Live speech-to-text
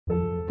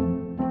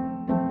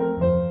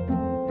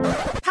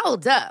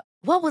Hold up.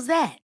 What was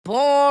that?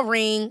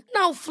 Boring.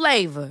 No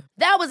flavor.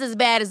 That was as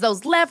bad as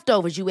those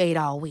leftovers you ate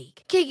all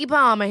week. Keke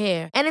Palmer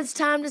here, and it's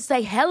time to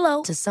say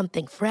hello to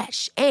something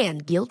fresh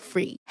and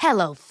guilt-free.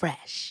 Hello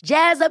Fresh.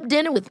 Jazz up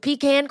dinner with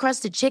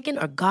pecan-crusted chicken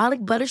or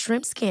garlic butter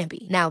shrimp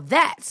scampi. Now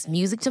that's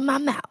music to my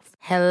mouth.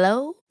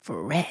 Hello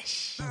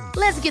Fresh.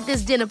 Let's get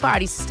this dinner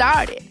party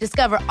started.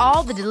 Discover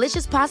all the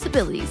delicious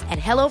possibilities at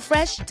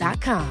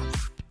hellofresh.com.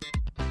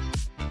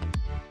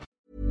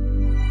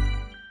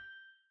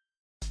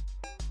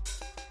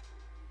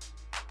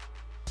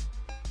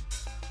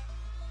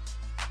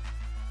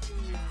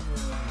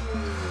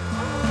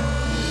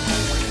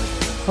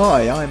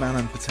 Hi, I'm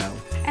Anand Patel.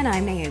 And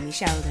I'm Naomi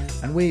Sheldon.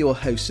 And we're your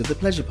hosts of the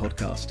Pleasure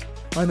Podcast.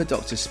 I'm a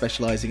doctor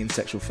specialising in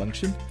sexual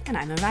function. And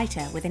I'm a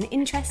writer with an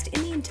interest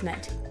in the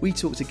internet. We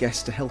talk to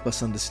guests to help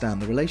us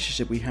understand the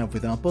relationship we have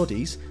with our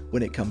bodies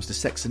when it comes to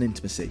sex and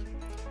intimacy.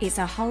 It's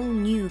a whole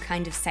new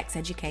kind of sex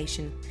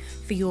education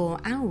for your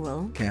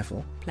owl.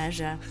 Careful.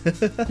 Pleasure.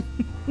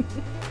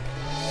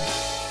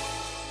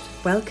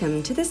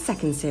 Welcome to the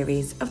second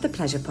series of the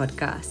Pleasure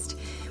Podcast.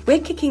 We're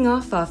kicking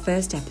off our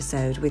first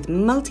episode with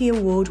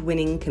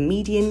multi-award-winning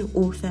comedian,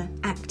 author,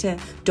 actor,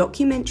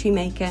 documentary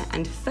maker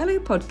and fellow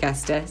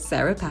podcaster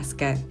Sara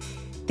Pascoe.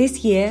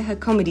 This year, her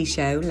comedy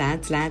show,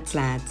 Lads, Lads,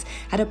 Lads,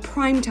 had a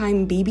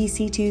primetime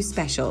BBC Two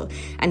special,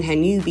 and her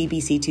new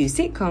BBC Two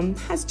sitcom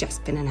has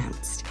just been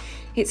announced.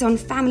 It's on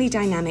family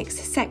dynamics,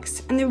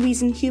 sex, and the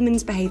reason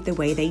humans behave the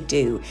way they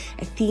do,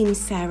 a theme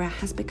Sara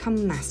has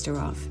become master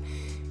of.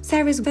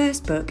 Sara's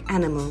first book,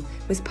 Animal,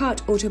 was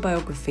part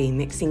autobiography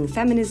mixing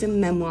feminism,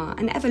 memoir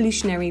and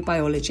evolutionary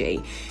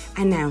biology.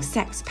 And now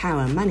Sex,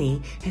 Power, Money,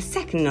 her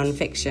second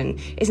non-fiction,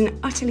 is an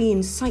utterly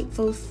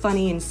insightful,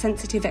 funny and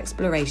sensitive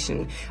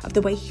exploration of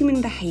the way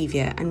human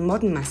behaviour and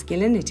modern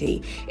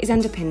masculinity is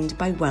underpinned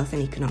by wealth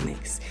and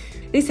economics.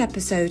 This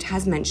episode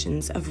has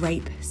mentions of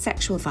rape,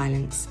 sexual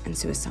violence and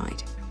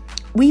suicide.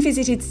 We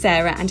visited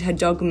Sara and her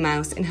dog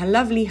Mouse in her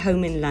lovely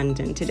home in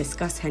London to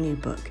discuss her new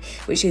book,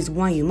 which is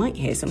why you might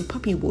hear some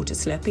puppy water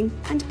slurping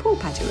and paw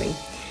pattering.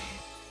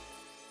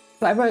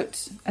 I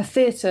wrote a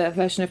theatre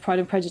version of Pride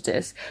and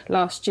Prejudice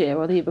last year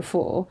or the year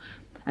before,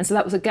 and so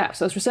that was a gap.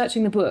 So I was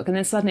researching the book and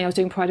then suddenly I was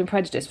doing Pride and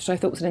Prejudice, which I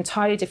thought was an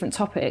entirely different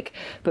topic.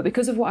 But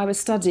because of what I was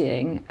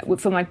studying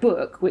for my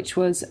book, which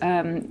was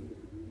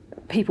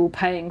people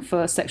paying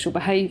for sexual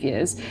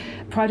behaviours,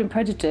 Pride and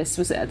Prejudice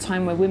was at a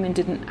time where women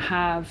didn't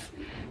have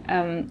they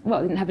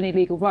didn't have any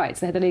legal rights.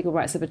 They had the legal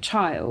rights of a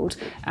child,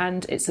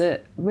 and it's a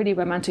really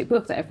romantic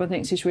book that everyone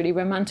thinks is really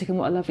romantic and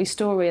what a lovely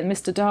story, and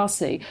Mr.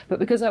 Darcy. But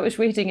because I was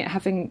reading it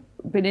having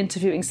been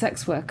interviewing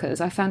sex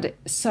workers, I found it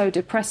so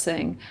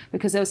depressing,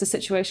 because there was a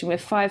situation where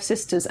 5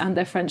 sisters and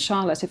their friend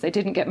Charlotte, if they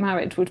didn't get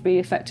married, would be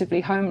effectively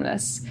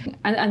homeless.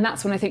 And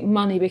that's when I think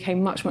money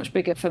became much, much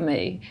bigger for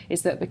me,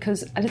 is that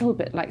because a little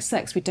bit like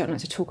sex, we don't like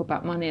to talk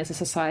about money as a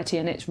society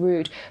and it's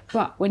rude.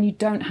 But when you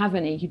don't have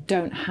any, you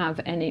don't have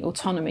any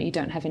autonomy, you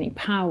don't have any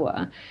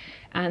power.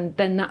 And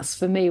then that's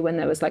for me when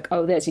there was like,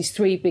 oh, there's these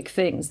 3 big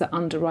things that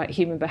underwrite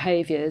human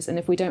behaviours, and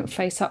if we don't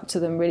face up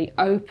to them really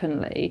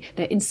openly,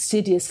 they're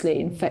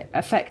insidiously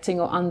affecting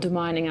or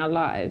undermining our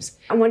lives.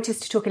 I want us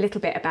to talk a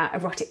little bit about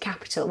erotic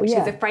capital, which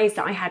is a phrase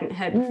that I hadn't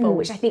heard before,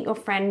 which I think your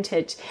friend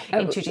had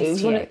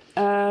introduced to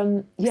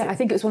you. I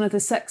think it was one of the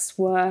sex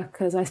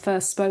workers I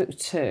first spoke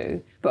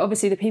to. But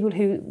obviously the people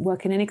who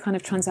work in any kind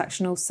of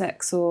transactional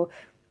sex or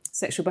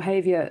sexual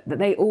behaviour, that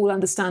they all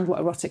understand what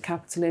erotic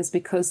capital is,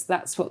 because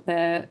that's what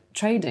they're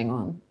trading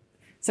on.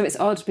 So it's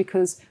odd,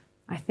 because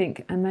I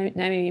think, and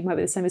Naomi, you might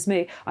be the same as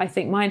me, I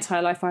think my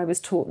entire life I was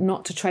taught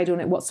not to trade on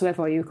it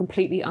whatsoever. You were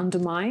completely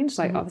undermined.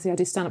 Like, obviously I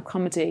do stand-up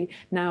comedy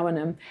now,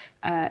 and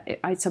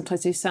I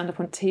sometimes do stand-up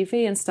on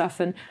TV and stuff,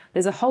 and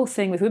there's a whole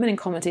thing with women in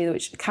comedy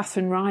which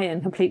Catherine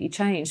Ryan completely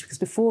changed, because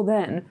before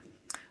then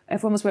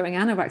everyone was wearing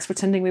anoraks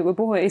pretending we were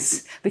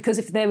boys, because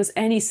if there was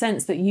any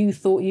sense that you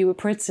thought you were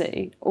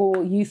pretty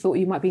or you thought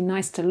you might be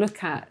nice to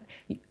look at,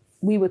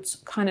 we would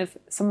kind of,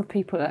 some of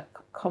people at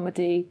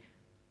comedy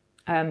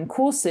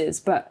courses,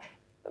 but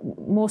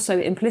more so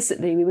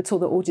implicitly, we were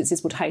told that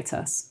audiences would hate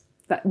us,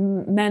 that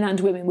men and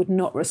women would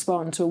not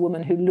respond to a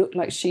woman who looked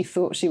like she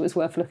thought she was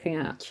worth looking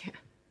at.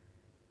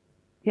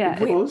 Yeah.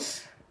 Of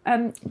course.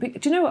 But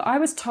do you know what? I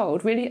was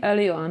told really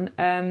early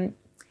on,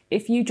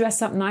 if you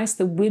dress up nice,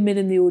 the women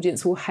in the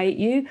audience will hate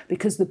you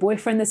because the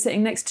boyfriend they're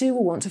sitting next to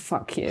will want to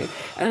fuck you.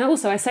 And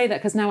also I say that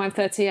because now I'm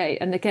 38,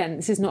 and again,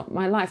 this is not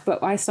my life,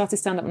 but I started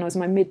stand-up when I was in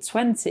my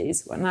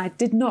mid-20s, and I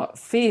did not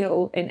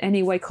feel in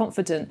any way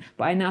confident,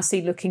 but I now see,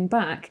 looking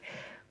back,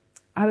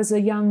 I was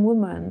a young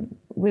woman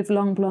with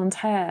long blonde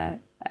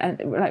hair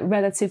and like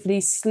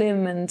relatively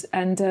slim,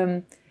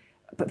 and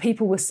but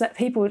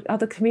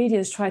other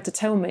comedians tried to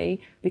tell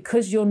me,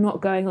 because you're not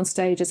going on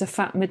stage as a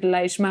fat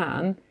middle-aged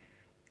man,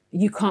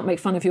 you can't make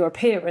fun of your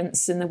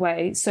appearance in the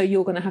way, so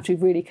you're going to have to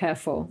be really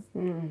careful.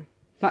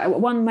 Like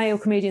one male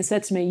comedian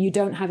said to me, you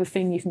don't have a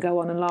thing you can go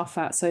on and laugh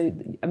at, so,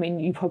 I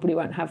mean, you probably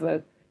won't have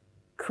a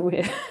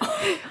career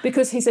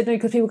because he said no,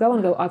 because people go on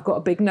and go, I've got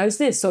a big nose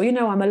this, or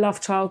I'm a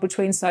love child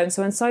between so and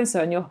so and so and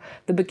so, and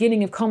the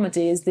beginning of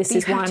comedy is this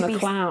is why I'm a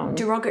clown.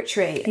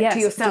 Derogatory to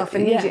yourself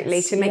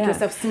immediately to make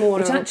yourself smaller.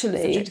 Which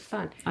actually,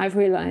 fun. I've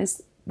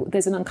realised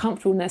there's an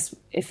uncomfortableness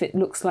if it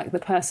looks like the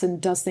person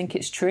does think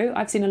it's true.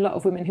 I've seen a lot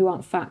of women who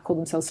aren't fat call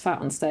themselves fat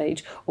on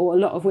stage, or a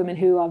lot of women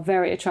who are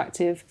very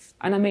attractive,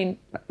 and I mean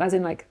as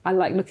in like I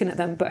like looking at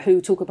them, but who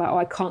talk about,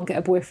 I can't get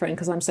a boyfriend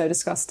because I'm so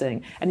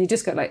disgusting, and you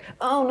just go like,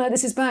 oh no,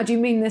 this is bad, you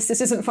mean this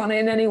isn't funny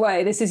in any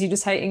way, this is you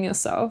just hating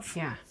yourself.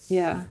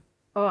 Yeah.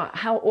 Oh,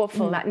 how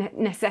awful that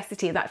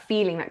necessity, that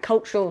feeling, that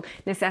cultural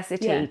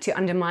necessity to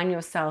undermine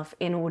yourself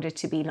in order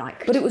to be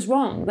liked. But it was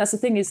wrong. That's the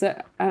thing, is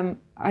that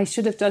I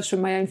should have judged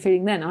from my own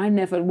feeling then. I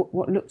never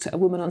looked at a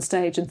woman on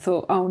stage and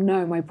thought, oh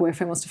no, my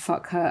boyfriend wants to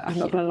fuck her, I'm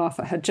not going to laugh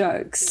at her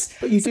jokes.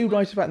 But you do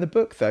write about in the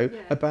book, though,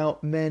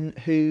 about men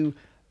who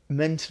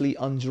mentally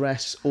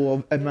undress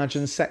or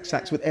imagine sex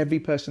acts with every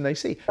person they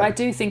see. I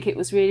do think it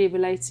was really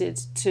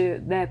related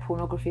to their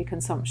pornography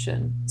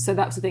consumption. So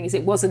that's the thing, is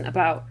it wasn't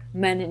about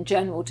men in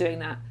general doing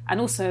that.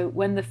 And also,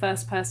 when the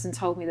first person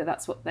told me that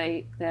that's what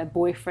their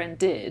boyfriend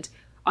did,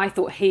 I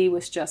thought he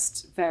was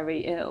just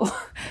very ill.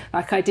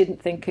 Like, I didn't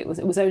think it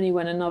was only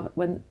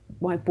when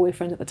my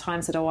boyfriend at the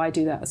time said, oh, I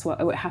do that as well.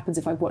 Oh, it happens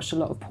if I've watched a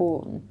lot of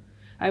porn.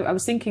 I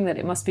was thinking that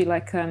it must be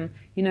like,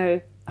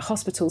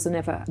 hospitals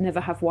are never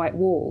have white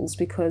walls,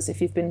 because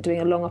if you've been doing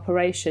a long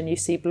operation, you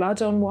see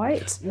blood on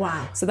white.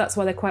 Wow. So that's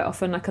why they're quite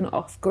often like an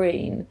off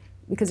green,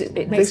 because it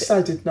makes this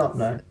I did not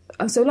know.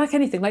 So like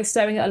anything, like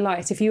staring at a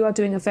light, if you are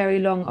doing a very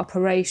long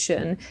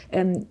operation,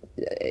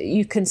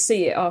 you can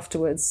see it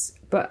afterwards,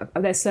 but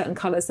there's certain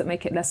colours that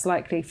make it less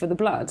likely for the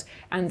blood,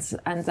 and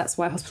that's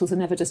why hospitals are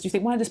never just, you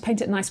think, why just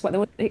paint it nice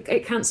white?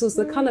 It cancels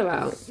the colour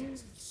out.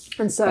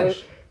 And so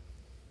Gosh.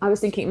 I was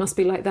thinking it must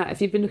be like that.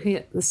 If you've been looking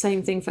at the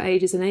same thing for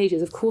ages and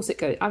ages, of course it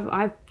goes.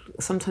 I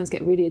sometimes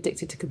get really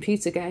addicted to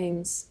computer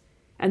games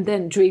and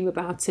then dream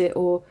about it.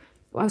 Or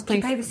I was playing.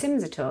 Do you play The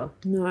Sims at all?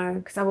 No,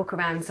 because I walk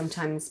around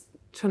sometimes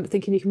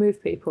thinking you can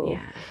move people.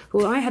 Yeah.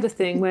 Well, I had a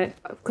thing where,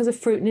 because of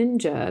Fruit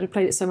Ninja, I'd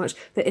played it so much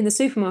that in the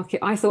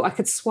supermarket I thought I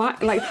could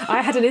swipe. Like,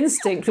 I had an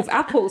instinct with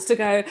apples to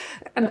go,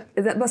 and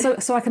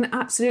so I can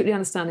absolutely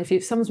understand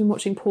if someone's been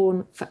watching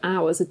porn for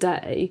hours a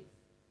day,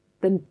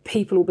 then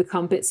people will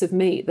become bits of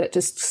meat that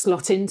just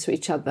slot into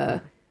each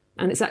other.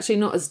 And it's actually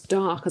not as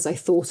dark as I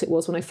thought it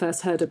was when I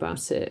first heard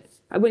about it.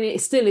 I mean,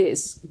 it still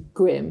is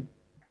grim.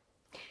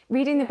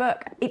 Reading the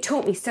book, it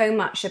taught me so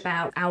much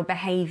about our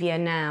behaviour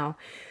now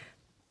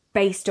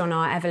based on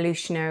our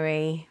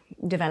evolutionary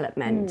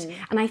development.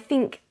 And I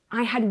think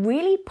I had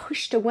really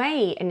pushed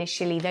away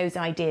initially those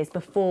ideas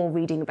before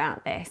reading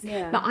about this.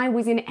 Yeah. But I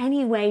was in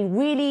any way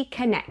really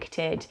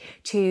connected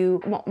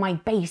to what my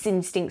base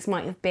instincts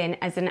might have been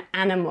as an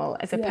animal,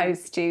 as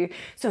opposed to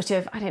sort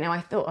of, I don't know,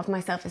 I thought of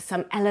myself as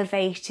some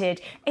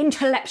elevated,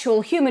 intellectual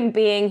human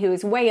being who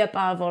is way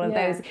above all of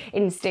those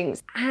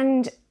instincts.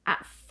 And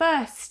at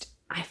first,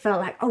 I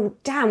felt like, oh,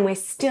 damn, we're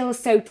still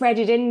so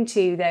threaded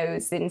into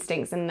those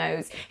instincts and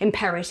those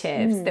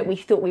imperatives that we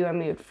thought we were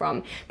moved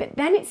from. But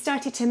then it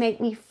started to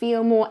make me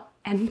feel more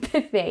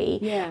empathy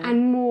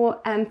and more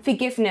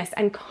forgiveness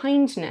and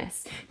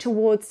kindness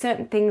towards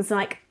certain things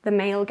like the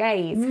male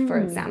gaze, for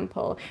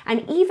example.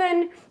 And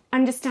even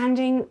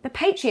understanding the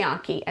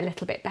patriarchy a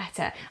little bit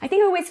better. I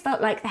think I always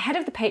felt like the head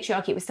of the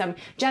patriarchy was some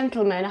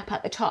gentleman up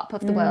at the top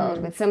of the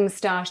world with some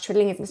moustache,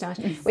 twiddling his moustache,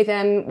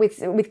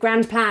 with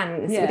grand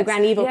plans, with a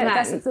grand evil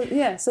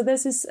plan. So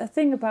there's this a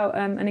thing about,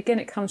 and again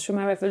it comes from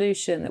our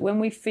evolution, that when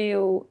we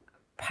feel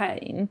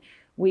pain,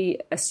 we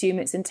assume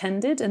it's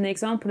intended. And the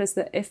example is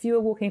that if you are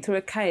walking through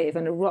a cave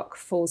and a rock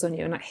falls on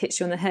you and like hits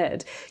you on the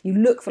head, you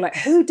look for like,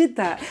 who did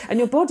that? And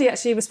your body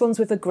actually responds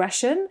with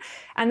aggression.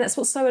 And that's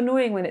what's so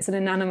annoying when it's an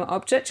inanimate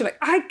object. You're like,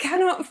 I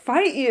cannot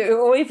fight you,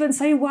 or even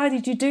say, why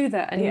did you do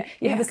that? And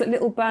you have this like,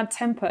 little bad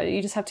temper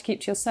you just have to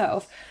keep to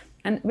yourself.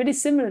 And really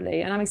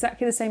similarly, and I'm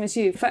exactly the same as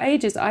you, for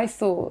ages I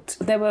thought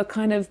there were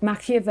kind of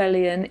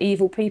Machiavellian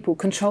evil people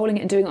controlling it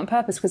and doing it on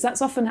purpose, because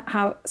that's often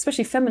how,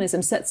 especially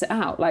feminism, sets it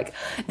out. Like,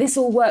 this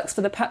all works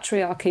for the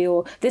patriarchy,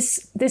 or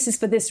this is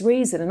for this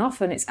reason, and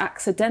often it's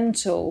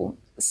accidental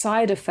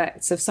side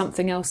effects of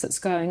something else that's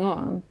going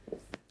on.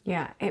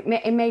 Yeah, it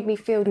made me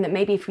feel that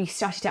maybe if we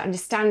started to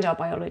understand our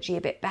biology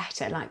a bit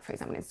better, like, for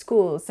example, in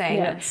school,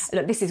 saying,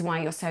 look, this is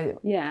why you're so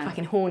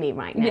fucking horny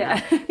right now,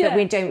 that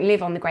we don't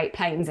live on the Great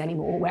Plains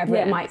anymore, wherever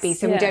it might be,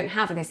 so we don't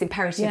have this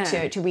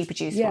imperative to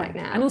reproduce right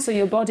now. And also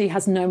your body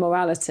has no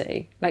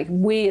morality. Like,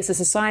 we as a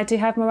society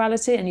have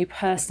morality, and you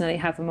personally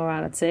have a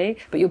morality,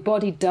 but your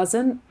body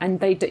doesn't, and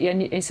they do,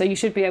 and so you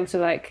should be able to,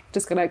 like,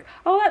 just go like,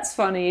 oh, that's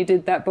funny, you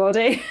did that,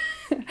 body.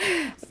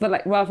 But,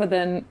 like, rather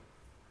than,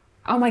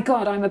 oh my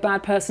God, I'm a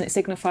bad person, it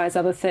signifies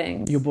other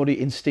things. Your body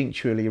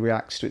instinctually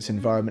reacts to its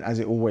environment as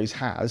it always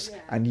has,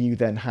 and you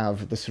then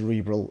have the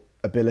cerebral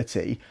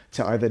ability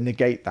to either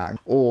negate that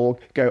or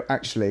go,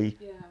 actually,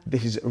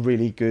 this is a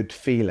really good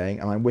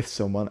feeling and I'm with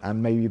someone,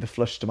 and maybe the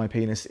flush to my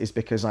penis is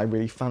because I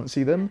really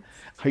fancy them.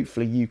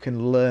 Hopefully you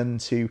can learn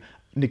to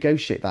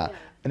negotiate that.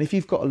 And if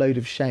you've got a load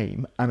of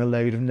shame and a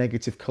load of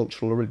negative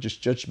cultural or religious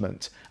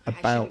judgment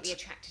about... I shouldn't be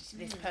attracted to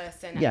this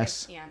person.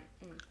 Yes.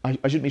 I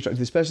shouldn't be attracted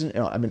to this person.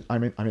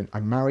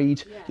 I'm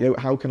married.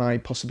 How can I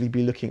possibly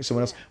be looking at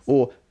someone else?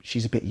 Or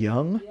she's a bit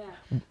young.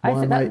 I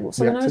think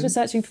so when I was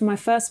researching for my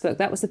first book,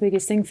 that was the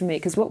biggest thing for me,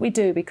 because what we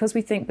do, because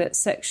we think that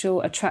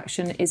sexual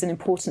attraction is an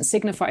important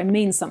signifier, it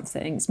means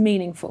something, it's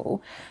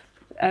meaningful.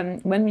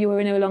 When you were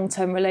in a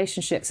long-term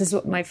relationship, this is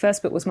what my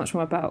first book was much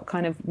more about,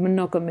 kind of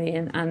monogamy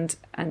and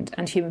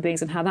human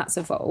beings and how that's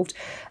evolved.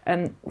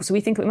 So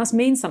we think it must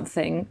mean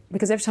something,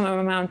 because every time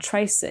I'm around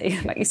Tracy,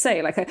 like you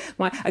say, I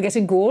get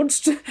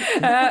engorged.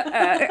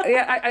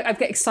 I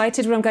get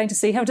excited when I'm going to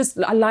see her.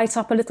 I light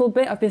up a little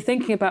bit. I've been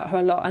thinking about her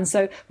a lot, and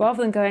so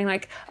rather than going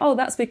like, oh,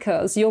 that's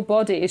because your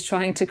body is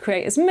trying to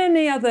create as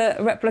many other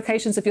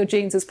replications of your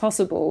genes as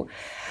possible.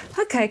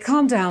 Okay,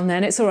 calm down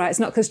then. It's all right. It's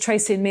not because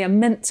Tracy and me are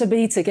meant to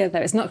be together.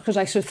 It's not because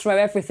I should throw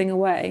everything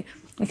away.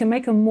 You can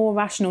make a more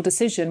rational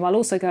decision while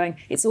also going,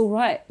 it's all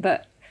right,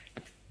 but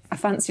I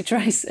fancy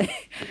Tracy.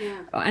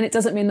 And it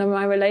doesn't mean that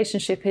my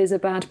relationship is a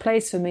bad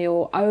place for me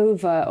or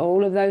over or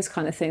all of those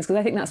kind of things. Because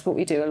I think that's what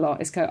we do a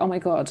lot, is go, oh my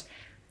God,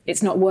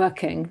 it's not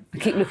working. I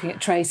keep looking at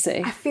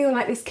Tracy. I feel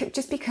like this could,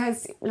 just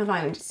because Love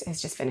Island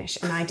has just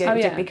finished and I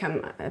did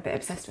become a bit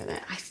obsessed with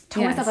it. I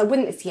told myself I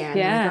wouldn't this year.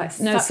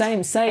 Same.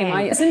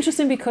 It's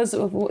interesting because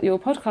of what you're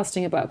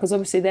podcasting about, because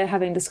obviously they're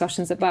having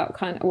discussions about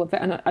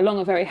along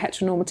a very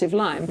heteronormative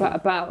line, but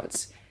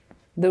about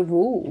the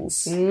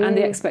rules and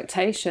the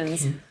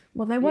expectations.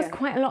 Well, there was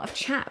quite a lot of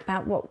chat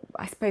about what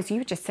I suppose you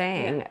were just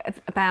saying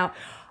about,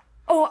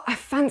 I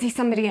fancy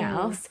somebody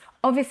else.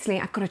 Obviously,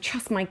 I've got to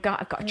trust my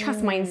gut, I've got to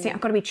trust my instinct, I've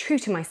got to be true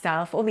to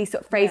myself, all these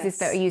sort of phrases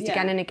that are used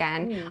again and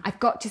again. I've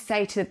got to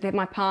say to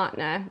my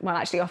partner, well,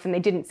 actually, often they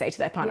didn't say to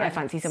their partner, I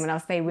fancy someone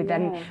else. They would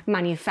then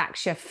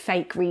manufacture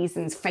fake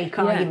reasons, fake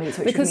arguments.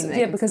 Because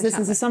there's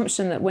this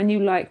assumption that when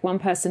you like one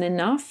person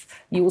enough,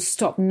 you will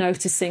stop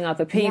noticing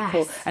other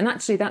people. Yes. And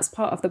actually, that's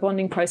part of the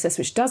bonding process,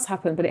 which does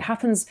happen, but it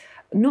happens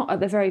not at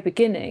the very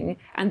beginning,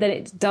 and then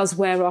it does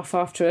wear off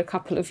after a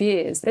couple of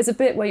years. There's a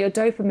bit where your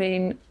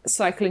dopamine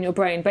cycle in your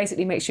brain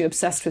basically makes you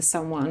obsessed with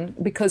someone,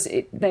 because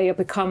they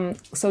become...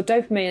 So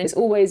dopamine is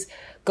always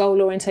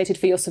goal-orientated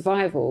for your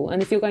survival,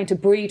 and if you're going to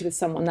breed with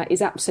someone, that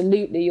is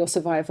absolutely your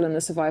survival and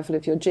the survival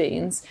of your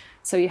genes.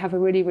 So you have a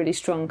really, really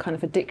strong kind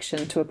of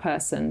addiction to a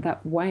person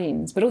that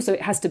wanes, but also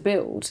it has to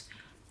build.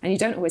 And you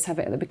don't always have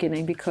it at the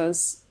beginning,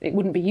 because it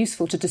wouldn't be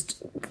useful to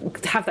just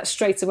have that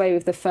straight away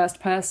with the first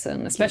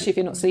person, especially if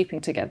you're not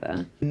sleeping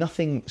together.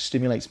 Nothing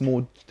stimulates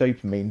more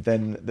dopamine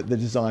than the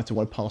desire to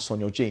want to pass on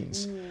your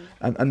genes.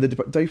 And the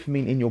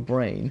dopamine in your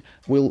brain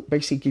will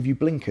basically give you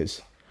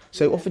blinkers.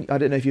 So often, I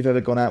don't know if you've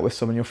ever gone out with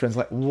someone, your friends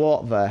like,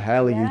 what the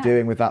hell are you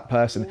doing with that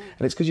person?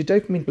 And it's because your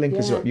dopamine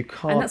blinkers are up, you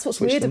can't. And that's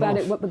what's weird about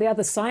it, but the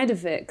other side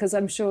of it, because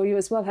I'm sure you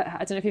as well,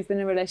 I don't know if you've been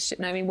in a relationship,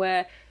 Naomi,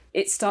 where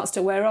it starts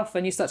to wear off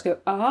and you start to go,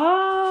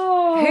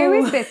 oh, who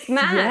is this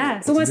man? Yeah.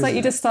 It's almost like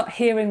you just start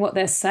hearing what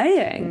they're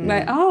saying.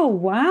 Like, oh,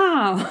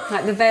 wow.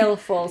 Like the veil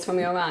falls from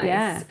your eyes.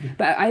 Yeah.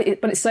 But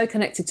it's so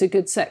connected to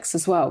good sex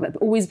as well. But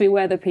always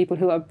beware the people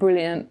who are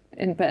brilliant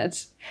in bed.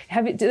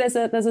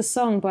 There's a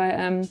song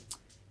by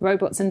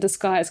Robots in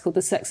Disguise called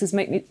The Sex Has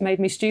Made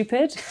Me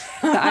Stupid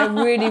that I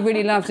really,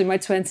 really loved in my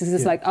 20s.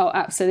 It's like, oh,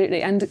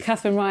 absolutely. And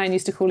Catherine Ryan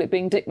used to call it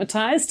being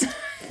dickmatised.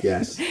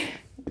 Yes.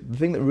 The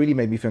thing that really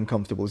made me feel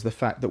uncomfortable is the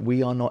fact that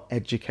we are not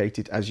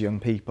educated as young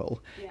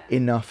people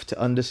enough to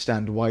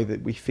understand why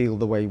that we feel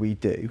the way we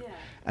do. Yeah.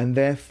 And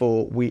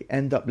therefore we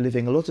end up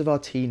living a lot of our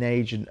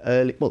teenage and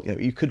early,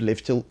 you could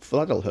live till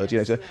full adulthood,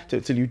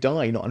 till you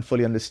die, not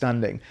fully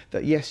understanding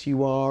that yes,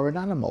 you are an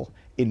animal.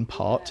 In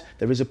part,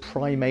 there is a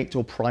primate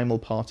or primal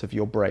part of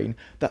your brain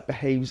that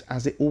behaves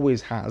as it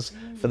always has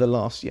for the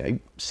last,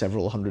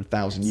 several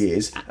 100,000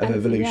 years of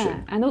evolution.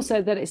 Yeah. And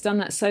also that it's done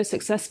that so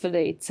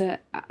successfully to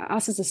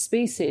us as a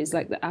species,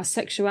 like our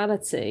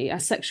sexuality, our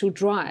sexual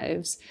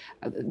drives,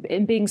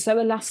 in being so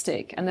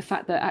elastic, and the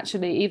fact that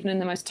actually even in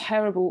the most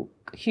terrible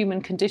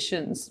human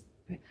conditions,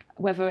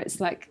 whether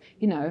it's like,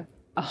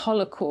 a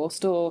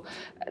Holocaust or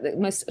the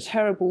most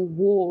terrible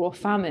war or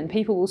famine,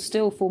 people will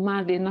still fall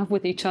madly in love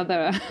with each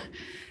other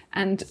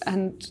and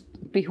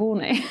be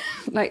horny.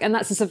 And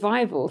that's a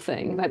survival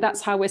thing. That's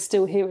how we're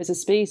still here as a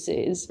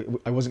species.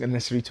 I wasn't going to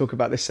necessarily talk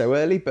about this so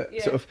early, but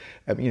sort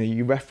of,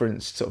 you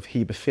referenced sort of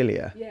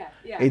hebephilia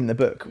in the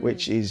book,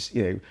 which is,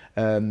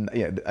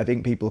 I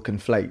think people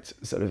conflate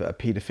sort of a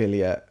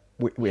paedophilia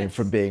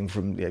from being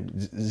from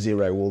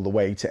 0 all the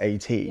way to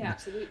 18. Yeah,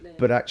 absolutely.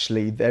 But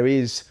actually there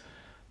is...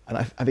 And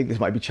I think this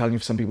might be challenging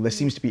for some people. There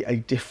seems to be a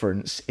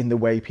difference in the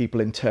way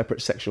people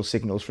interpret sexual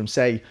signals from,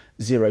 say,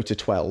 0 to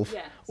 12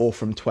 or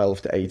from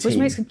 12 to 18. Which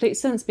makes complete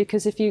sense,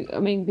 because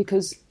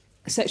because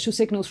sexual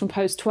signals from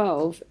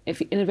post-12,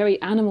 if in a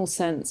very animal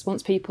sense,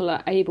 once people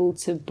are able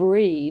to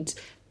breed,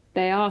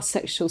 they are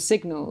sexual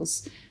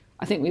signals.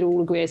 I think we'd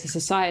all agree as a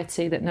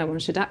society that no one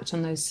should act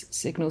on those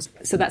signals.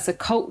 So that's a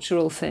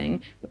cultural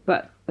thing.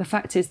 But the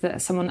fact is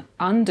that someone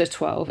under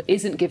 12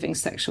 isn't giving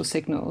sexual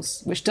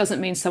signals, which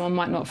doesn't mean someone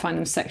might not find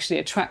them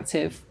sexually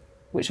attractive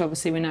which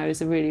obviously we know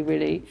is a really,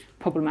 really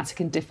problematic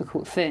and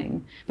difficult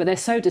thing. But they're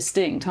so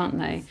distinct, aren't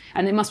they?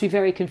 And it must be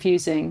very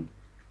confusing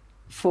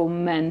for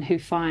men who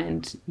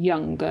find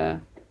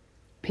younger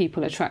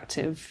people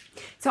attractive.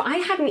 So I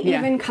hadn't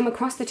even come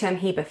across the term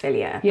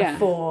hebephilia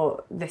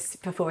before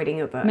reading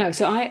your book. No,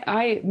 so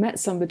I met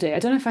somebody. I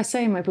don't know if I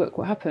say in my book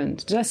what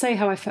happened. Did I say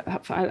how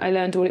I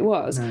learned what it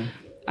was? No.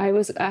 I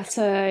was at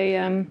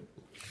a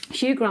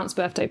Hugh Grant's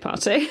birthday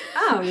party.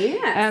 Oh,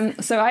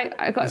 yes. So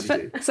I got...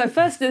 So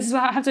first, this is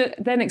what I have to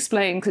then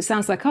explain, because it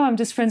sounds like, I'm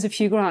just friends with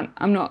Hugh Grant.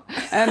 I'm not.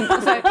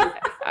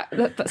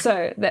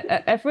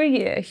 Every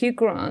year, Hugh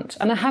Grant,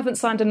 and I haven't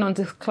signed a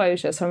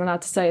non-disclosure, so I'm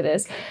allowed to say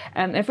this,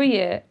 every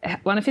year,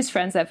 one of his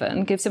friends,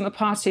 Evan, gives him a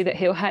party that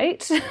he'll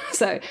hate.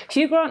 So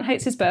Hugh Grant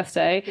hates his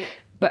birthday,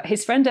 but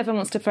his friend Evan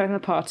wants to throw him a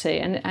party,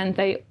 and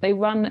they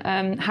run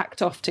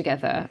Hacked Off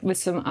together with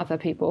some other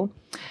people.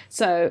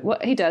 So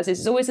what he does is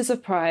it's always a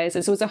surprise.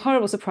 It's always a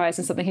horrible surprise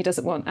and something he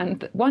doesn't want.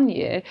 And one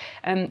year,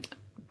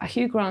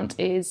 Hugh Grant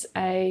is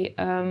he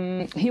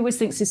always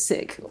thinks he's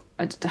sick,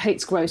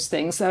 hates gross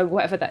things, so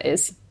whatever that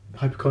is.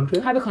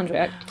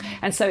 Hypochondriac.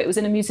 And so it was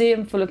in a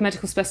museum full of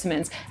medical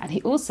specimens, and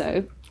he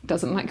also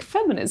doesn't like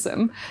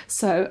feminism.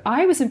 So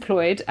I was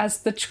employed as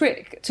the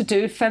trick to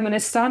do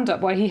feminist stand-up,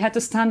 where he had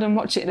to stand and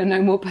watch it in a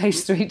No More Page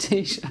 3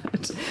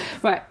 t-shirt.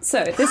 Right,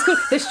 so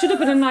this should have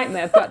been a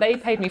nightmare, but they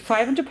paid me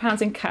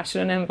 £500 in cash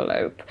in an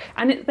envelope.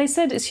 And they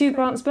said it's Hugh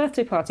Grant's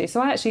birthday party.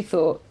 So I actually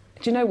thought,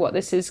 do you know what,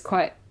 this is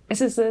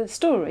a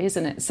story,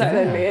 isn't it? So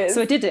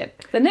I did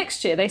it. The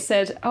next year they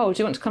said, do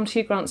you want to come to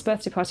Hugh Grant's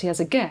birthday party as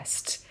a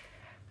guest?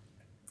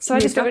 So I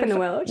just got in the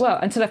world. Well,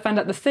 until I found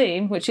out the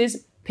theme, which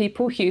is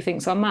people Hugh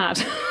thinks are mad.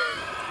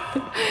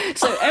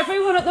 So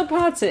everyone at the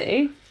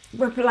party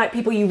were like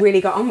people you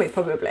really got on with,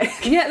 probably.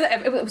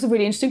 Yeah, it was a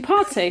really interesting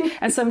party.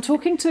 And so I'm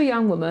talking to a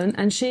young woman,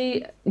 and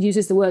she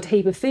uses the word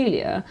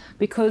hebephilia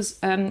because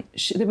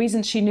the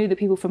reason she knew the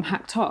people from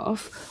Hacked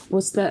Off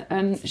was that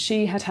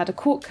she had had a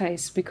court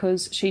case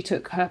because she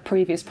took her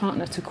previous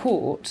partner to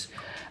court.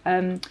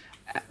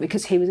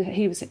 Because he was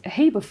a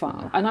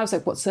hebephile. And I was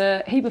like, what's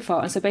a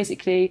hebephile? And so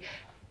basically,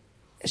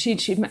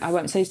 I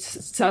won't say,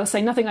 so I'll say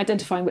nothing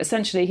identifying, but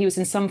essentially he was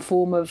in some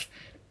form of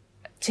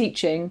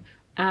teaching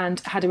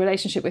and had a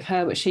relationship with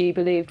her which she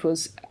believed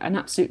was an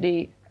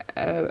absolutely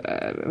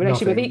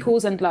relationship of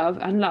equals and love,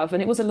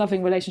 and it was a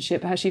loving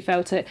relationship how she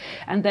felt it,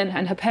 and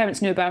her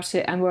parents knew about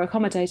it and were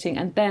accommodating,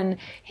 and then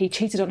he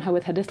cheated on her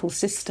with her little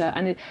sister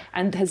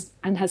and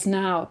has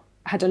now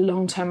had a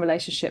long-term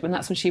relationship, and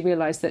that's when she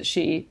realised that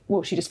she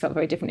just felt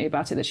very differently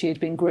about it, that she had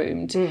been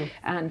groomed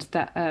and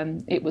that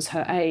it was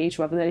her age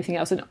rather than anything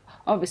else. And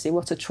obviously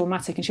what a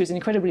traumatic, and she was an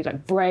incredibly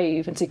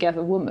brave and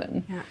together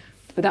woman. Yeah.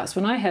 But that's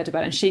when I heard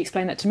about it, and she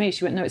explained that to me.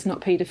 She went, no, it's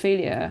not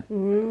paedophilia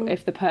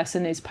if the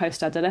person is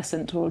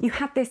post-adolescent. Or... You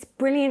have this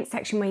brilliant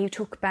section where you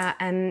talk about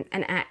an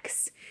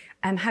ex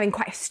having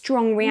quite a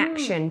strong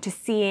reaction to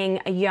seeing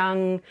a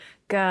young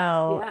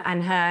girl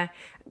and her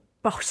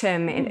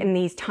bottom in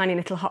these tiny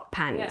little hot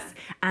pants,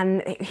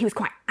 and he was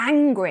quite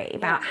angry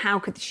about how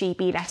could she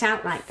be let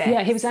out like this.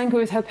 Yeah, he was angry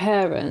with her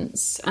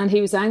parents, and he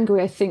was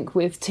angry, I think,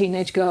 with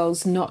teenage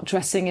girls not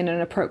dressing in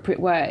an appropriate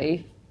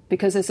way,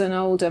 because as an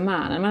older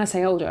man, and when I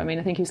say older, I mean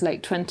I think he was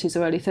late 20s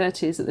or early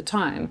 30s at the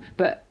time,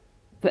 but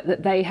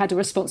that they had a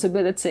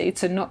responsibility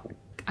to not,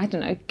 I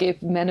don't know,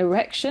 give men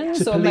erections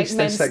to or police make their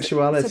men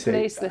sexuality. To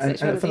police their and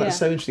sexuality. I find that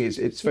so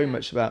interesting. It's very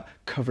much about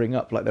covering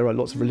up. Like there are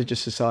lots of religious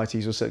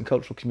societies or certain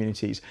cultural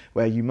communities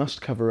where you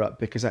must cover up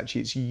because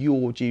actually it's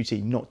your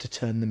duty not to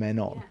turn the men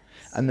on.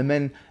 Yes. And the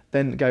men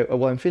then go, oh,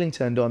 well, I'm feeling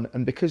turned on,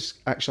 and because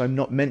actually I'm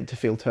not meant to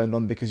feel turned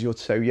on because you're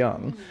so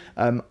young,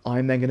 I'm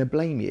then going to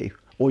blame you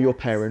or your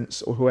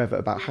parents or whoever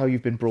about how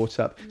you've been brought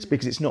up. It's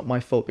because it's not my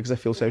fault because I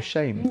feel so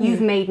ashamed.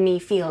 You've made me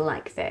feel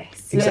like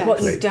this. Exactly.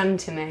 What you've done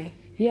to me.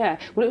 Yeah,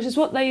 well, it was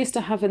what they used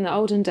to have in the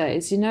olden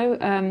days, you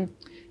know.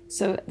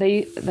 So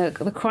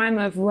the crime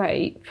of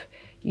rape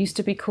used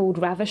to be called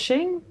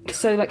ravishing.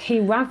 So he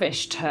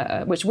ravished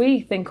her, which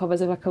we think of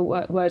as a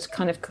word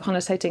kind of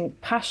connotating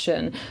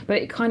passion, but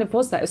it kind of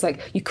was that. It was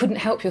like you couldn't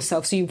help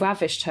yourself, so you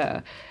ravished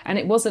her, and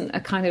it wasn't a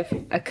kind of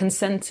a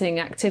consenting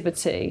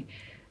activity.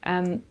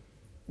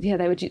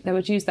 They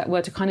would use that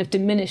word to kind of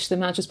diminish the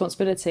man's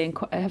responsibility. And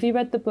have you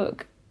read the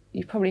book?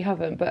 You probably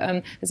haven't, but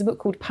there's a book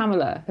called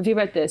Pamela. Have you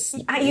read this?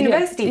 At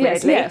university,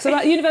 weirdly. Yeah, so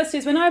at university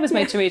is when I was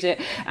made to read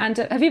it. And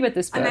have you read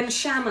this book? And then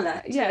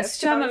Shyamala. Yes,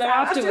 Shyamala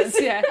afterwards,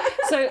 yeah.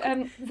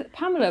 So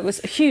Pamela was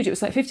huge. It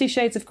was like 50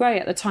 Shades of Grey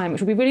at the time,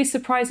 which would be really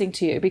surprising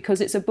to you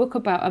because it's a book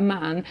about a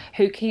man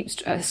who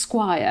keeps, a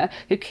squire,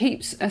 who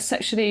keeps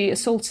sexually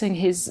assaulting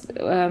his...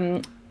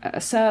 a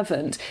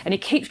servant, and he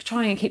keeps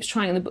trying,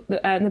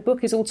 and the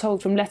book is all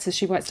told from letters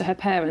she writes to her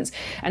parents,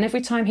 and every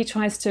time he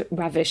tries to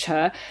ravish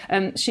her,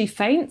 she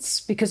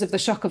faints because of the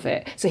shock of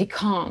it, so he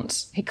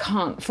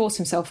can't force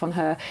himself on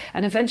her,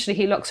 and eventually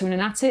he locks her in an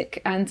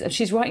attic, and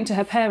she's writing to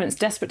her parents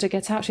desperate to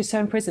get out, she's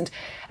so imprisoned,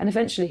 and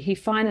eventually he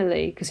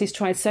finally, because he's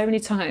tried so many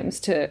times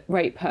to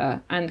rape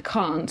her and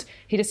can't,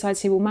 he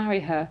decides he will marry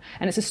her,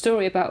 and it's a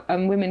story about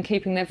women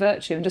keeping their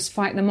virtue and just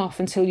fight them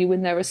off until you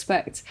win their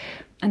respect.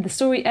 And the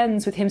story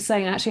ends with him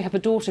saying, I actually have a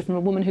daughter from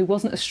a woman who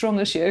wasn't as strong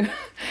as you.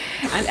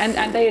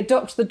 and they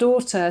adopt the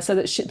daughter so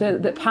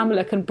that that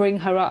Pamela can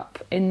bring her up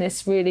in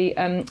this really,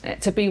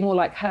 to be more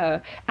like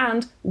her.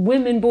 And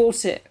women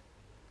bought it.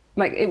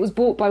 Like, it was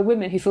bought by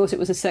women who thought it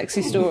was a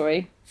sexy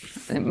story.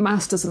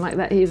 Mouse doesn't like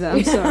that either,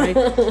 I'm sorry.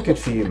 Good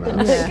for you,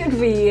 Mouse. Yeah. Good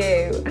for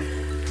you.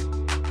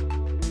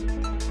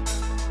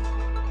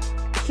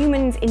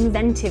 Humans'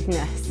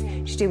 inventiveness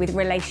to do with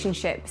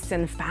relationships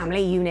and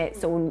family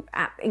units, or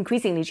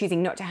increasingly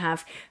choosing not to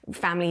have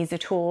families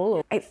at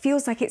all. It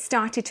feels like it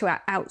started to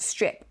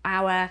outstrip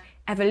our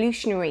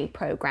evolutionary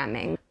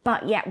programming,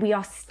 but yet we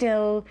are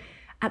still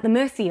at the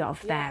mercy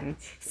of them.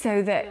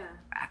 So that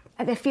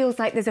it feels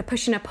like there's a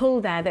push and a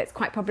pull there that's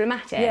quite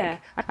problematic. Yeah,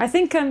 I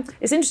think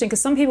it's interesting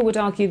because some people would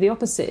argue the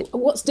opposite.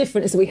 What's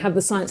different is that we have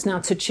the science now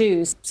to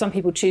choose. Some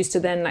people choose to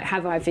then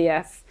have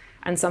IVF,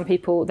 and some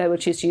people, they would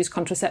choose to use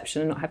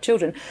contraception and not have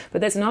children.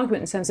 But there's an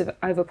argument in terms of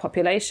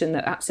overpopulation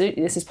that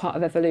absolutely this is part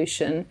of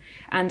evolution,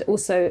 and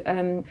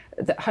also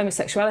that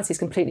homosexuality is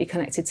completely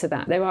connected to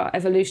that. There are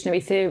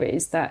evolutionary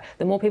theories that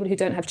the more people who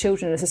don't have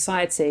children in a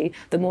society,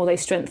 the more they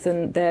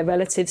strengthen their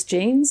relatives'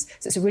 genes.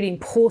 So it's a really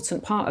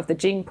important part of the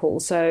gene pool.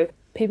 So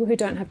people who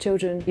don't have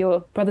children,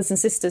 your brothers and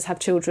sisters have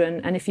children,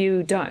 and if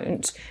you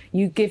don't,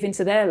 you give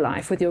into their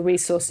life with your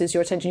resources,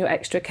 your attention, your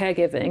extra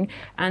caregiving,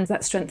 and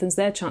that strengthens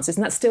their chances.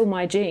 And that's still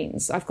my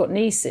genes. I've got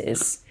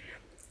nieces.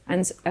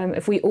 And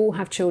if we all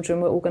have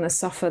children, we're all going to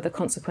suffer the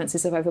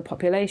consequences of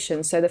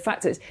overpopulation. So the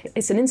fact that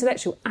it's an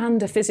intellectual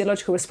and a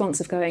physiological response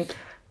of going,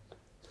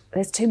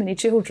 there's too many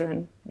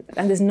children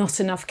and there's not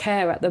enough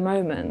care at the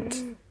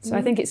moment. So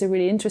I think it's a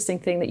really interesting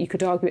thing that you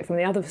could argue it from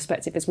the other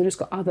perspective, is we've just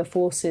got other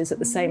forces at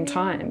the same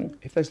time.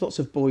 If there's lots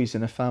of boys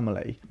in a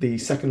family, the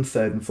second,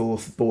 third and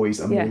fourth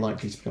boys are more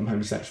likely to become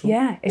homosexual.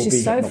 Yeah, it's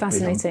just so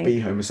fascinating. Be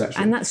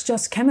homosexual. And that's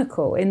just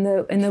chemical in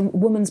the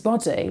woman's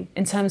body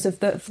in terms of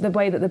the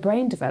way that the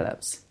brain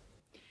develops.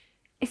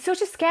 It's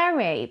sort of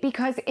scary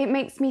because it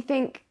makes me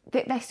think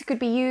that this could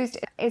be used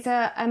as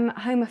a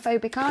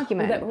homophobic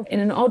argument.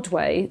 In an odd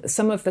way,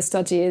 some of the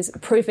study is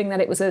proving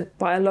that it was a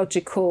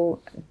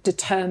biological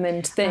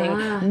determined thing,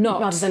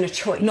 not rather than a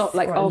choice. Not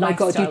like, oh my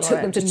God, you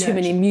took them to too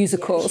many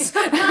musicals.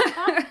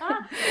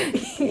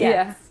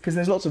 Yeah. Because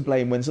there's lots of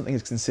blame when something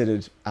is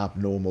considered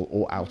abnormal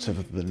or out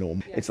of the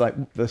norm. It's like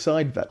the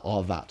side that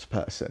are that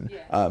person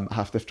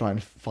have to try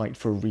and fight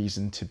for a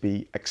reason to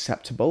be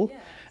acceptable,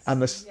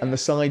 and the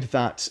side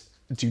that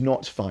do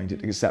not find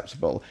it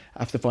acceptable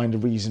have to find a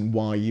reason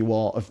why you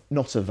are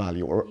not of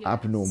value or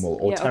abnormal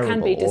or terrible. Or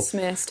can be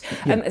dismissed.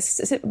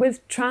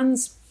 With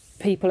trans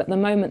people at the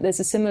moment,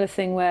 there's a similar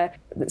thing where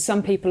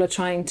some people are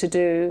trying to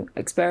do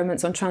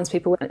experiments on trans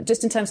people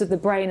just in terms of the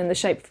brain and the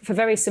shape for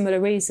very similar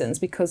reasons,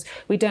 because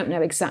we don't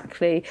know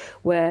exactly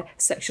where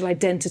sexual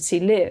identity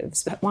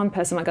lives. But one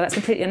person might go, that's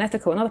completely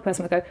unethical. Another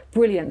person might go,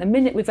 brilliant. The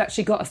minute we've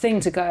actually got a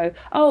thing to go,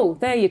 oh,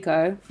 there you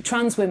go,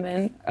 trans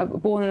women are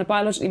born in a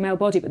biologically male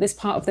body, but this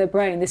part of their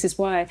brain, this is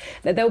why,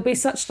 there'll be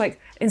such, like,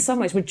 in some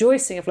ways,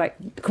 rejoicing of like,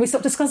 can we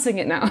stop discussing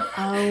it now?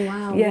 Oh,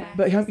 wow. Yeah.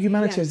 But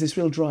humanity has this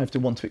real drive to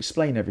want to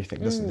explain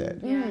everything, doesn't it?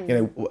 Yeah.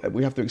 You know,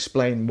 we have to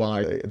explain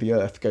why the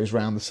Earth goes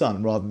round the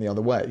sun rather than the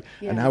other way.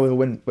 And however,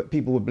 when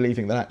people were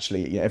believing that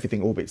actually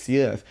everything orbits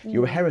the Earth,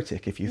 you're a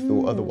heretic if you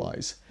thought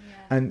otherwise.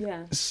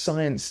 And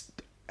science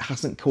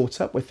hasn't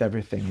caught up with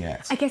everything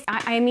yet. I guess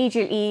I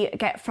immediately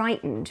get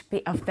frightened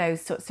of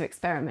those sorts of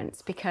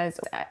experiments, because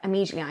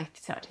immediately I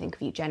start to think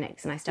of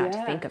eugenics, and I start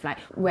to think of, like,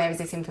 where is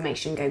this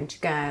information going to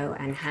go,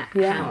 and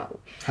how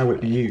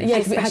it be used. Yeah,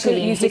 especially how can it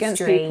be used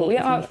against people?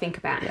 Yeah, if you think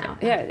about how.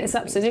 Yeah, it's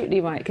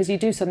absolutely right, because you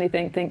do suddenly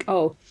think,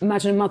 oh,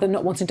 imagine a mother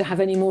not wanting to have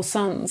any more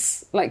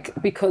sons, like,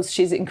 because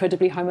she's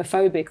incredibly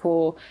homophobic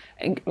or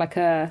like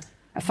a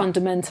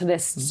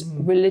fundamentalist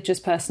religious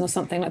person or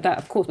something like that,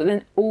 of course. But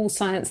then all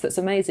science that's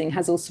amazing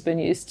has also been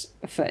used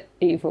for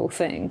evil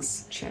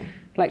things. True.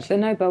 Like the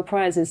Nobel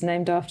Prize is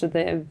named after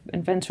the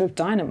inventor of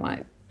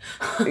dynamite.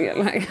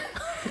 Alfred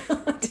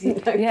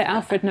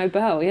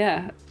Nobel,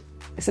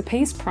 It's a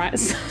peace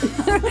prize.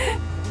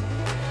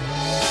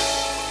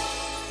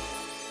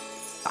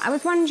 I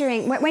was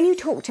wondering, when you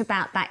talked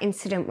about that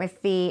incident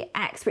with the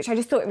ex, which I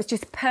just thought it was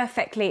just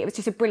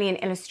a brilliant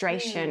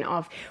illustration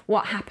of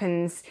what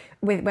happens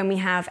when we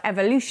have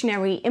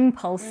evolutionary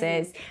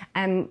impulses,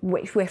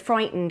 which we're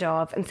frightened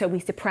of, and so we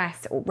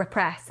suppress or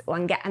repress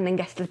and then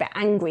get a little bit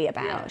angry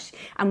about,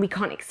 and we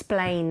can't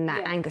explain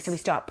that anger, so we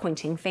start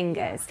pointing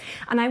fingers.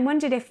 And I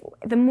wondered if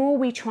the more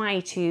we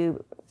try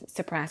to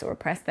suppress or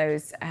repress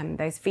those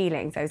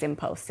feelings, those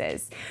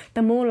impulses,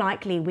 the more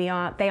likely they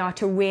are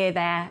to rear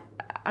their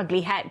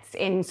ugly heads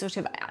in sort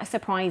of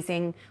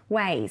surprising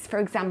ways. For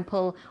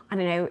example, I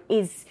don't know,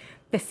 is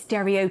the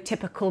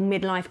stereotypical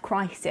midlife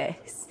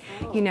crisis,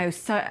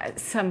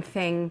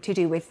 something to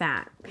do with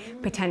that,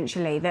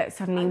 potentially, that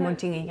suddenly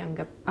wanting a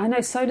younger... I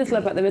know so little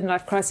about the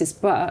midlife crisis,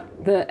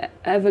 but the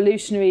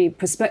evolutionary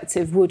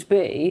perspective would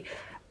be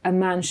a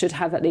man should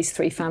have at least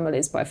 3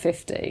 families by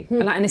 50.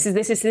 And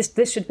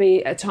this should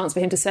be a chance for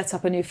him to set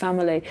up a new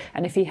family.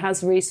 And if he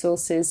has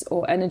resources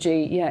or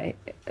energy,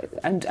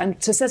 and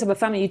to set up a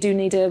family, you do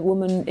need a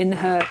woman in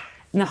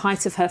the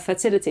height of her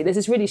fertility. There's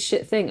this really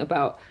shit thing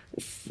about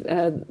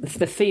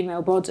the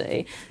female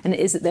body, and it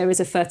is that there is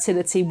a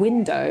fertility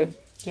window.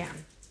 Yeah.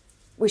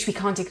 Which we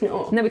can't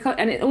ignore. No, we can't.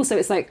 And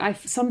it's like,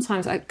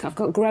 I've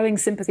got growing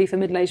sympathy for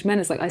middle-aged men.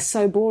 It's like, it's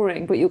so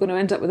boring, but you're going to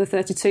end up with a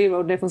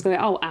 32-year-old and everyone's going,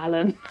 oh,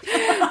 Alan,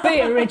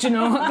 be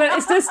original. But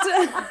it's just...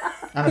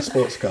 And a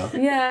sports car.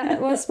 Yeah,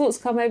 well, a sports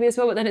car maybe as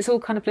well, but then it's all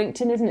kind of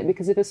linked in, isn't it?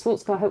 Because if a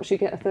sports car helps you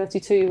get a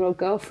 32-year-old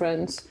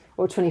girlfriend...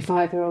 or a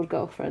 25-year-old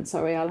girlfriend.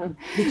 Sorry, Alan.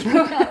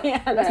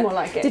 Yeah, that's more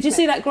like it. Did you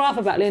see that graph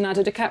about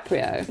Leonardo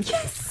DiCaprio?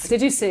 Yes.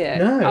 Did you see it?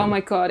 No. Oh,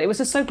 my God. It was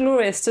just so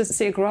glorious to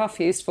see a graph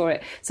used for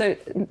it. So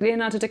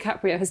Leonardo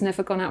DiCaprio has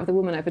never gone out with a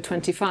woman over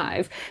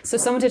 25. So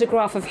someone did a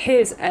graph of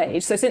his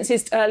age. So since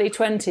his early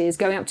 20s,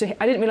 going up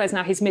to... I didn't realise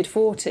now he's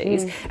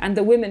mid-40s. And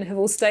the women have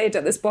all stayed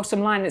at this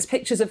bottom line. It's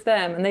pictures of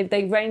them. And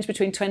they range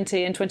between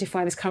 20 and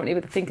 25. He's currently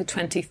with, I think, a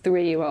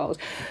 23-year-old.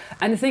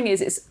 And the thing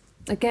is, it's...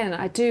 Again,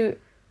 I do...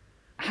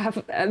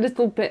 have a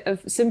little bit of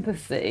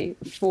sympathy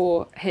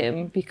for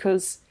him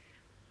because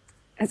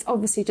it's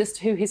obviously just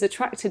who he's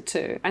attracted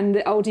to, and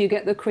the older you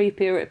get, the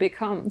creepier it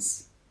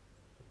becomes.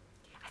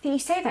 I think you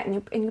say that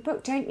in your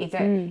book, don't you?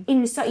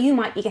 That you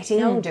might be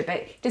getting older, but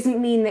it doesn't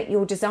mean that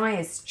your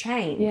desires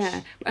change.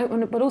 Yeah,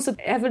 but also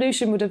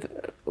evolution would have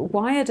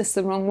wired us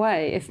the wrong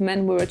way if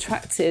men were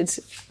attracted.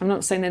 I'm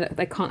not saying that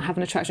they can't have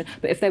an attraction,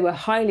 but if they were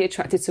highly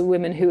attracted to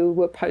women who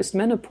were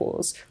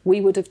post-menopause,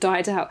 we would have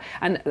died out.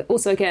 And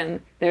also,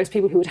 again, there's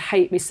people who would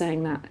hate me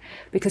saying that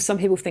because some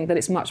people think that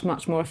it's much,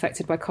 much more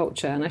affected by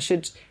culture, and I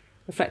should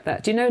reflect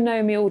that. Do you know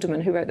Naomi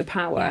Alderman, who wrote The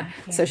Power?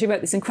 Yeah. So she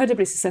wrote this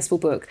incredibly successful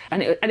book,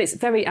 and it's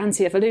very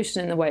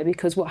anti-evolution in a way,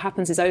 because what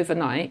happens is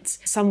overnight,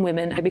 some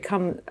women have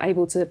become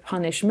able to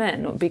punish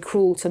men or be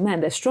cruel to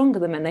men. They're stronger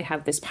than men, they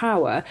have this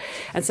power.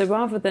 And so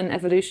rather than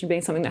evolution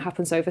being something that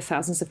happens over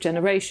thousands of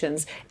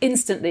generations,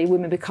 instantly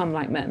women become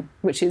like men,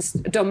 which is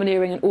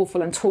domineering and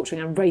awful and torturing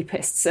and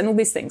rapists and all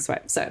these things,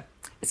 right? So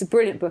it's a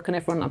brilliant book and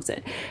everyone loves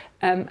it.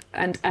 And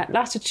at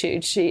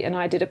Latitude, she and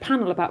I did a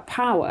panel about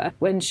power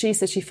when she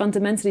said she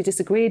fundamentally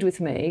disagreed with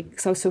me,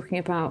 because I was talking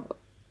about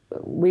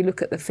we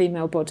look at the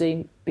female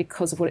body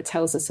because of what it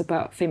tells us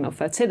about female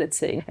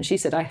fertility. And she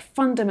said, I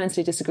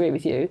fundamentally disagree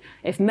with you.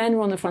 If men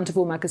were on the front of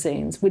all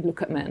magazines, we'd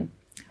look at men,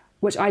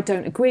 which I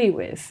don't agree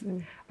with.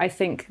 I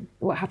think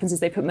what happens is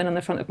they put men on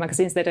the front of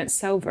magazines, they don't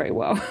sell very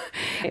well.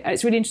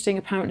 It's really interesting,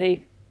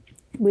 apparently,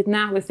 with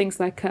things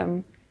like...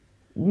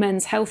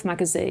 Men's Health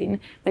magazine,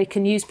 they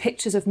can use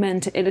pictures of men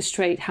to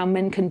illustrate how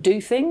men can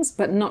do things,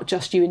 but not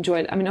just you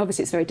enjoy it. I mean,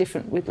 obviously it's very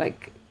different with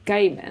like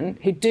gay men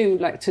who do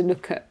like to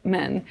look at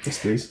men. Yes,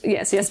 please.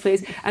 Yes,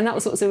 please. And that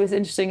was what was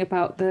interesting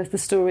about the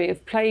story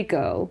of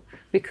Playgirl,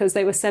 because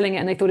they were selling it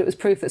and they thought it was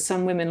proof that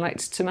some women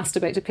liked to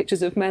masturbate to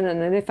pictures of men,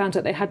 and then they found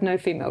out they had no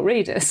female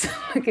readers.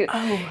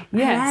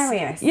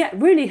 Hilarious. Yeah,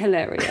 really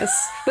hilarious.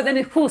 But then,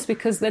 of course,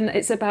 because then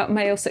it's about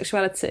male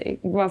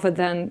sexuality rather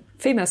than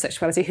female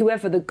sexuality,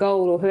 whoever the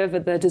goal or whoever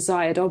the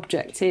desired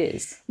object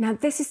is. Now,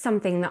 this is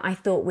something that I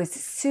thought was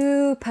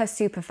super,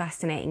 super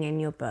fascinating in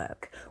your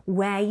book,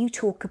 where you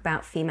talk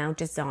about female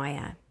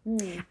desire.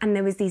 And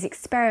there was these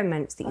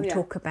experiments that you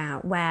talk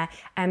about where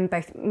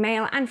both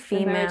male and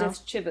female... The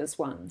Meredith Chivers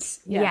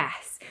ones. Yeah.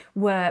 Yes,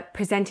 were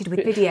presented with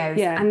videos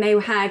and they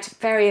had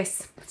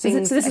various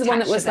things. So this is one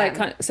that was like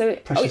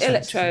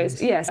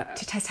electrodes, yes.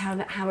 To test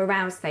how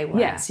aroused they were.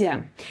 Yes,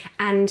 yeah.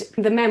 And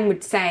the men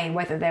would say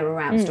whether they were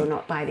aroused or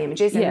not by the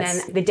images, and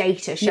then the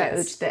data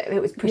showed that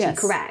it was pretty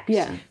correct.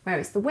 Yeah.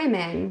 Whereas the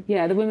women...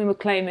 Yeah, the women were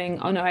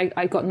claiming, oh no,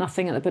 I got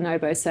nothing at the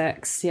bonobo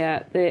sex.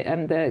 Yeah,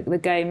 the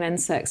gay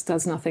men's sex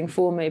does nothing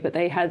for me, but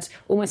they had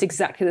almost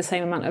exactly the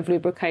same amount of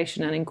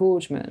lubrication and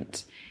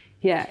engorgement.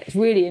 Yeah, it's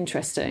really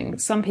interesting.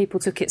 Some people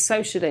took it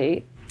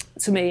socially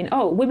to mean,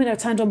 oh, women are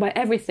turned on by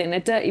everything, they're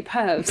dirty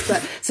pervs,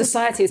 but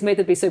society has made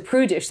them be so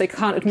prudish they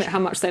can't admit how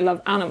much they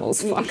love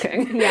animals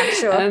fucking. Yeah,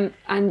 sure.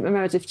 And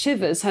Meredith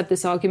Chivers had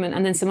this argument,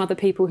 and then some other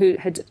people who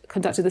had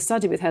conducted the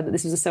study with her, that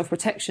this was a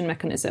self-protection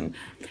mechanism.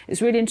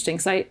 It's really interesting,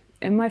 because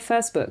in my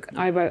first book,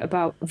 I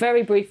wrote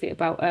very briefly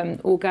about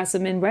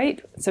orgasm in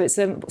rape. So it's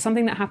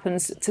something that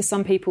happens to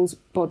some people's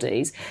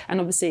bodies.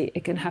 And obviously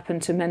it can happen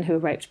to men who are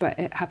raped, but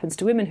it happens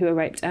to women who are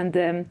raped. And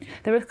there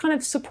are kind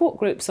of support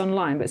groups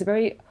online, but it's a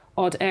very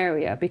odd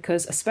area,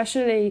 because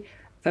especially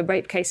for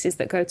rape cases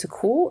that go to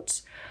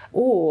court,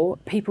 or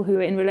people who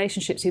are in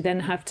relationships who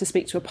then have to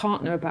speak to a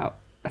partner about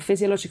a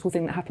physiological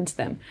thing that happened to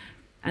them.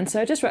 And so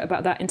I just wrote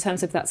about that in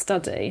terms of that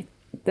study,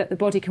 that the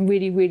body can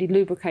really, really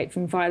lubricate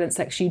from violent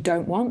sex you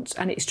don't want,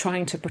 and it's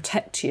trying to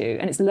protect you,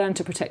 and it's learned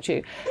to protect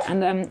you.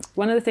 And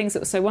one of the things that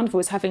was so wonderful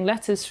was having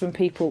letters from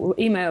people, or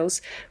emails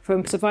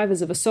from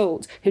survivors of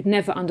assault who'd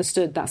never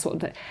understood that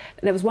sort of...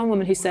 There was one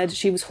woman who said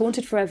she was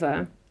haunted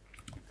forever,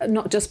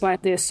 not just by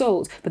the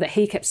assault, but that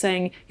he kept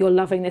saying, you're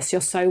loving this,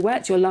 you're so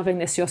wet, you're loving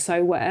this, you're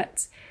so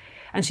wet.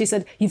 And she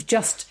said, you've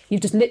just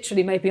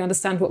literally made me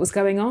understand what was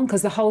going on,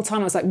 because the whole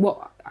time I was like,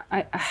 what?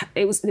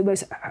 It was the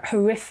most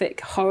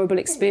horrific, horrible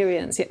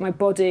experience, yet my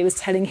body was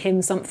telling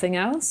him something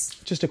else.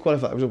 Just to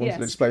qualify, I wanted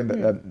to explain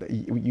that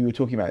you were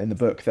talking about in the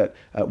book that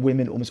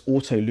women almost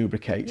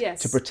auto-lubricate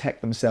to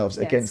protect themselves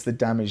against the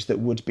damage that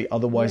would be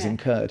otherwise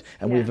incurred.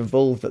 And we've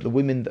evolved that the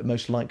women that are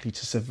most likely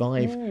to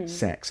survive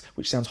sex,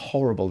 which sounds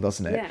horrible,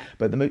 doesn't it? Yeah.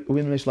 But the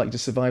women most likely to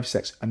survive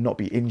sex and not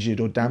be injured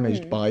or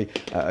damaged by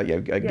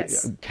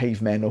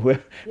cavemen or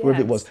whoever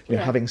it was,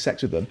 having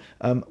sex with them,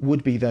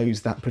 would be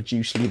those that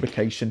produce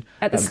lubrication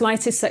at the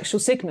slightest sexual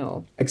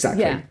signal.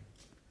 Exactly. Yeah.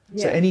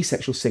 So any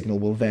sexual signal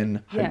will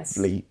then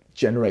hopefully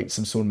generate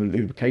some sort of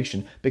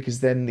lubrication, because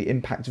then the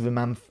impact of a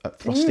man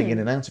thrusting in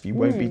and out of you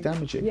won't be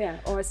damaging. Yeah,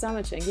 or it's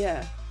damaging,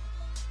 yeah.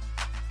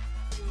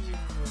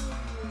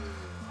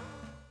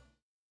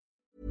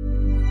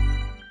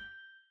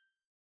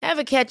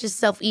 Ever catch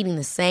yourself eating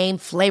the same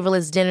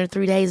flavorless dinner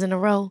 3 days in a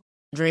row?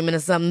 Dreaming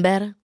of something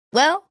better?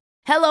 Well,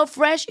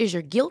 HelloFresh is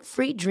your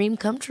guilt-free dream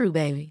come true,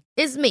 baby.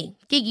 It's me,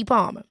 Keke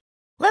Palmer.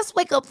 Let's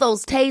wake up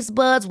those taste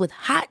buds with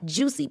hot,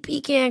 juicy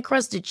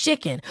pecan-crusted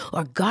chicken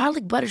or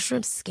garlic butter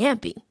shrimp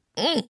scampi.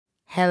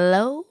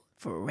 Hello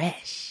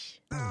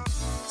Fresh.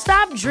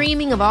 Stop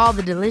dreaming of all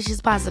the delicious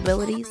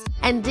possibilities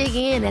and dig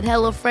in at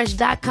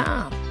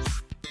HelloFresh.com.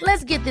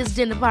 Let's get this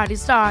dinner party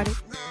started.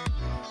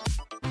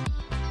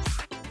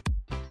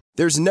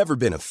 There's never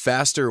been a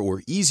faster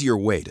or easier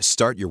way to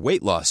start your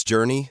weight loss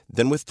journey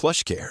than with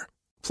PlushCare.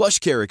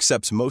 PlushCare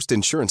accepts most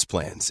insurance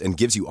plans and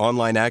gives you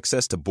online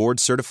access to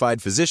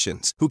board-certified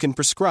physicians who can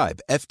prescribe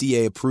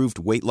FDA-approved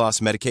weight loss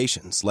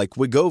medications like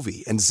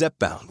Wegovy and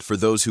Zepbound for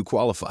those who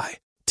qualify.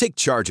 Take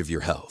charge of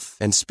your health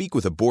and speak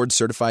with a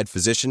board-certified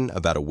physician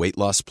about a weight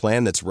loss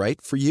plan that's right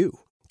for you.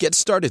 Get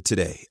started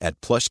today at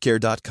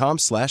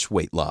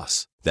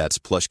plushcare.com/weight-loss. That's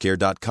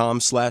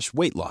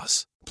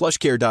plushcare.com/weight-loss.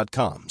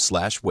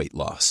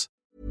 plushcare.com/weight-loss.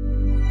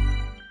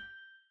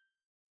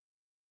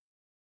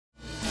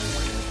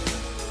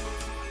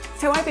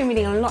 So I've been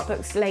reading a lot of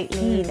books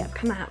lately that have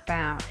come out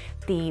about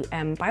the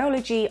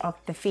biology of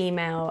the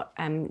female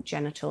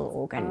genital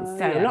organs.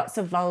 Lots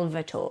of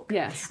vulva talk.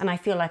 Yes. And I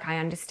feel like I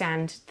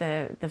understand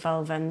the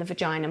vulva and the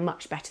vagina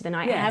much better than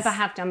I ever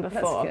have done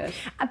before. That's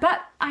good. But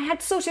I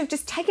had sort of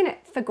just taken it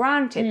for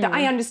granted that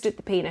I understood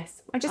the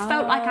penis. I just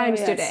felt like I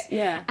understood it.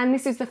 Yeah. And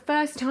this was the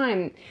first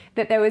time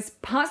that there was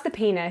parts of the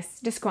penis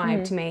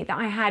described to me that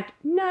I had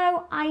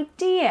no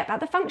idea about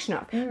the function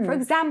of. For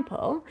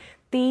example,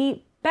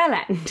 the bell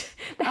end,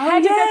 the head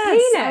of the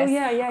penis. Oh,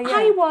 yeah.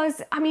 I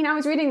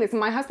was reading this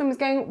and my husband was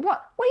going,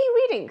 what are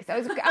you reading? Because I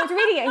was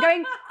reading it and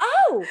going,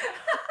 oh,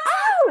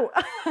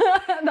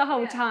 the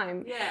whole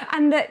time. Yeah.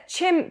 And that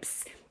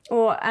chimps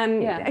or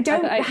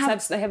they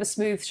have a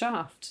smooth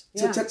shaft.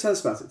 Yeah. So tell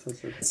us about it.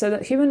 So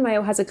the human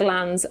male has a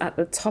gland at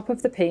the top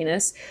of the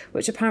penis,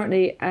 which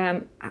apparently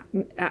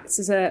acts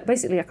as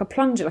basically like a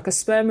plunger, like a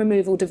sperm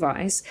removal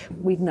device.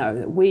 We know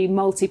that we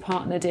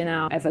multi-partnered in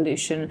our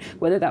evolution.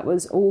 Whether that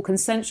was all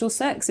consensual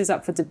sex is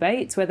up for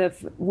debate. Whether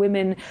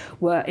women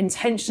were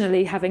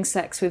intentionally having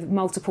sex with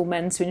multiple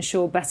men to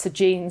ensure better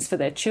genes for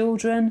their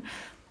children,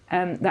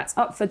 that's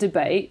up for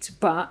debate.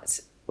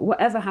 But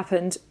whatever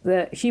happened,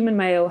 the human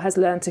male has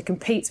learned to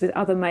compete with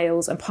other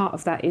males, and part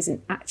of that is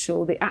in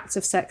the act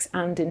of sex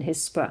and in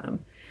his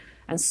sperm.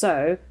 And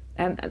so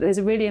there's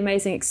a really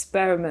amazing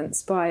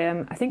experiments by,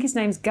 I think his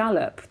name's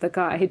Gallup, the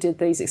guy who did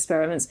these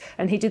experiments,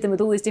 and he did them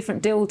with all these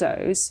different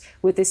dildos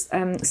with this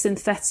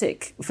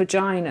synthetic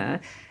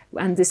vagina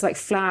and this like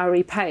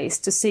floury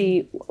paste to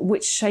see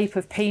which shape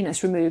of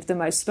penis removed the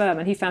most sperm.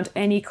 And he found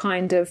any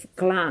kind of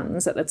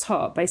glands at the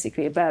top,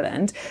 basically a bell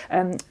end,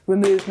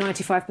 removed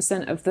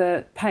 95% of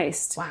the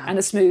paste. Wow. And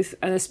a smooth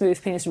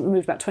penis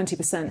removed about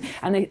 20%.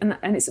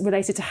 And it's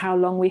related to how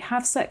long we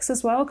have sex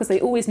as well, because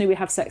they always knew we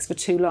have sex for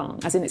too long,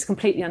 as in it's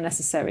completely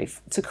unnecessary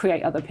to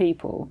create other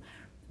people.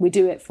 We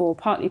do it for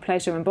partly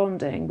pleasure and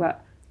bonding,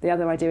 but the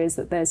other idea is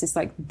that there's this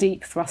like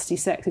deep thrusty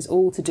sex is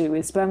all to do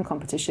with sperm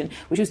competition,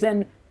 which was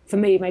then for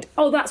me made,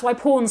 that's why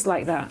porn's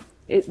like that.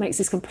 It makes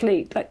this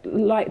complete like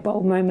light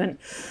bulb moment.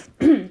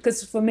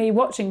 Because for me,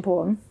 watching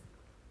porn,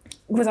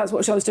 because that's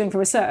what I was doing for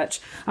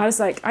research, I was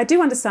like, I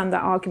do understand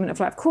that argument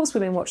of like, of course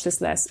women watch this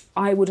less.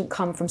 I wouldn't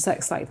come from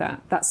sex like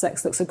that. That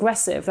sex looks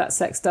aggressive. That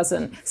sex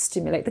doesn't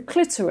stimulate the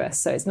clitoris.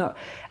 So it's not.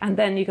 And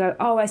then you go,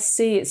 I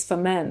see, it's for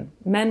men.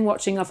 Men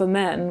watching other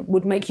men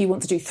would make you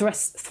want to do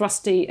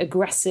thrusty,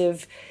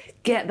 aggressive,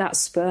 get that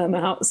sperm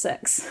out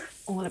sex.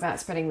 All about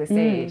spreading the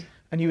seed.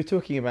 And you were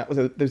talking about,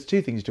 there's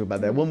two things you talk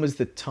about there. One was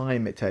the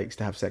time it takes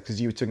to have sex,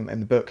 as you were talking about in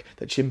the book,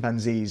 that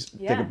chimpanzees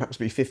take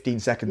approximately 15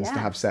 seconds to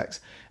have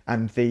sex,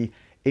 and the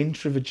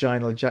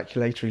intravaginal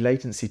ejaculatory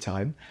latency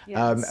time,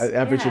 the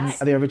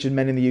average in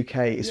men in the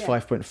UK is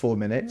 5.4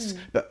 minutes.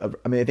 But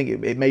I mean, I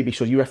think it may be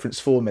sure you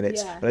referenced 4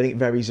 minutes, but I think it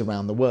varies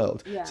around the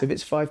world. So if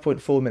it's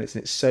 5.4 minutes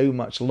and it's so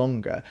much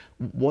longer,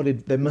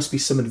 there must be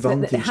some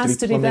advantage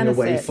to be plumbing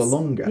away for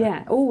longer.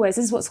 Yeah, always.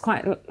 This is what's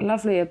quite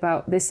lovely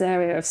about this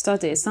area of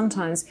study is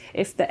sometimes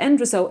if the end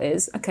result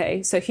is,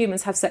 okay, so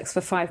humans have sex for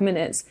 5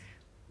 minutes,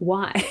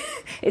 why?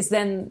 It's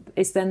then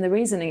the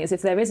reasoning is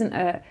if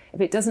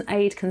it doesn't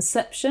aid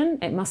conception,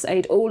 it must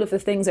aid all of the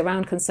things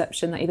around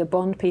conception that either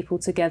bond people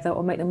together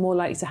or make them more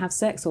likely to have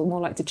sex or more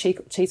likely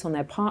to cheat on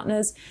their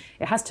partners.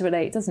 It has to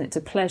relate, doesn't it,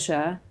 to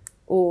pleasure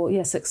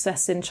or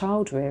success in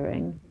child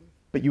rearing.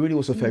 But you really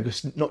also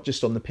focused not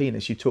just on the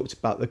penis, you talked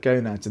about the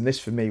gonads, and this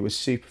for me was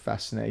super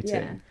fascinating.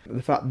 Yeah.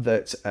 The fact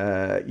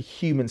that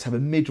humans have a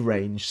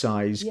mid-range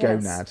size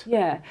gonad.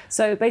 Yeah,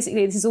 so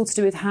basically this is all to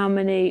do with how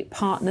many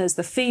partners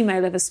the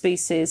female of a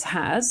species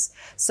has.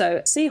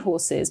 So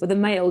seahorses, where the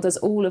male does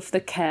all of the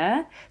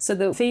care. So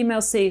the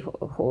female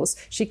seahorse,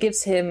 she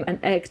gives him an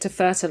egg to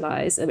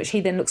fertilise, which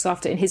he then looks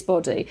after in his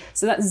body.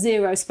 So that's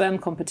 0 sperm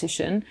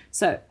competition.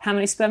 So how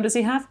many sperm does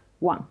he have?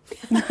 1.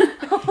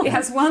 He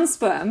has 1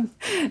 sperm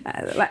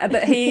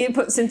that he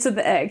puts into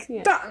the egg.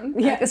 Yeah. Done.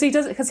 Yeah,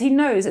 because he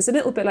knows it's a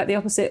little bit like the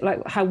opposite,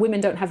 like how women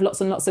don't have lots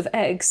and lots of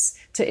eggs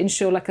to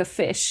ensure, like a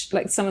fish.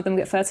 Like some of them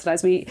get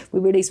fertilised. We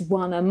release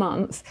 1 a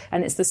month,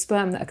 and it's the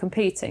sperm that are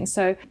competing.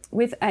 So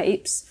with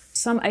apes,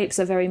 some apes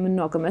are very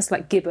monogamous,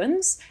 like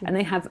gibbons, and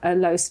they have a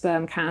low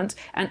sperm count.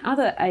 And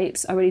other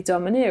apes are really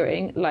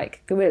domineering,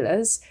 like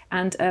gorillas.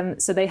 And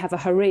so they have a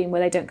harem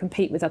where they don't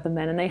compete with other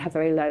men, and they have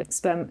very low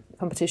sperm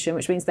competition,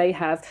 which means they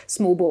have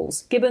small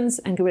balls. Gibbons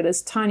and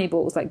gorillas, tiny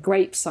balls, like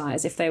grape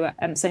size, if they were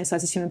same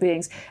size as human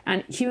beings.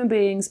 And human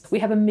beings, we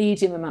have a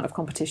medium amount of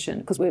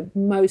competition because we're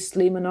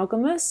mostly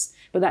monogamous,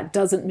 but that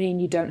doesn't mean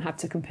you don't have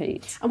to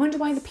compete. I wonder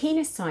why the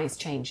penis size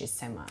changes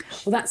so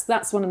much. Well,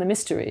 that's one of the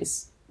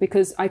mysteries.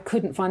 Because I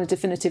couldn't find a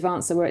definitive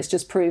answer where it's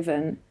just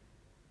proven,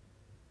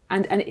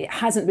 and it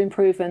hasn't been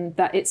proven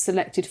that it's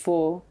selected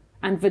for,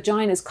 and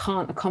vaginas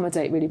can't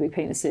accommodate really big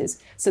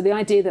penises. So the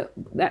idea that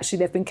actually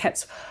they've been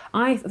kept...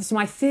 So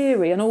my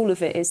theory on all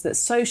of it is that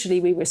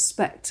socially we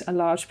respect a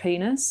large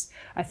penis.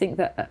 I think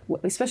that,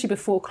 especially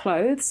before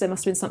clothes, there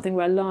must have been something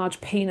where a large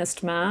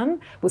penised man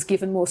was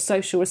given more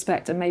social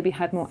respect and maybe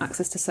had more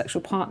access to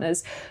sexual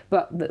partners,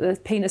 but the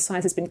penis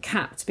size has been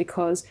capped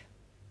because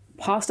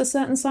past a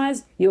certain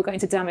size, you're going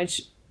to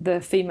damage the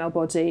female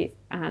body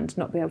and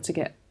not be able to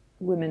get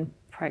women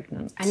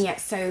pregnant. And yet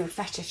so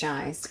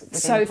fetishised.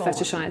 So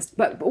fetishised,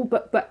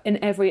 but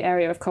in every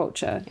area of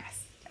culture.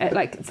 Yes.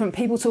 Like from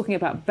people talking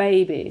about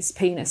babies,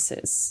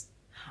 penises.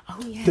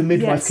 Oh, yeah. The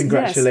midwife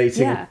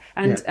congratulating. Yes,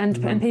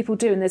 and people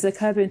do. And there's a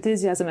Curb Your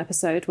Enthusiasm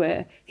episode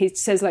where he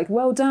says, like,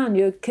 well done,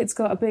 your kid's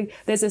got a big...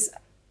 There's this...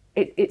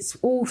 It's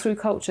all through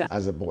culture.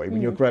 As a boy,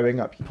 when you're growing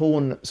up,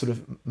 porn sort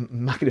of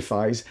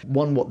magnifies,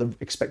 one, what the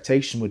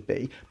expectation would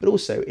be, but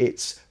also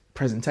its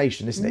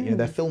presentation, isn't it? You know,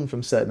 they're filmed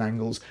from certain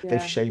angles,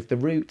 they've shaved the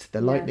root,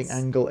 the lightning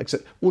angle,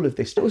 etc. All of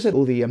this. Also,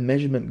 all the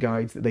measurement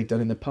guides that they've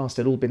done in the past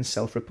had all been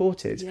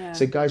self-reported. Yeah.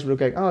 So guys were all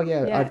going, oh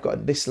yeah, I've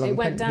got this long penis. It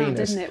went down,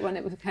 didn't it, when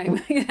it became...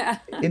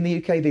 In the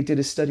UK, they did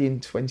a study in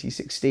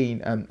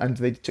 2016 and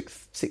they took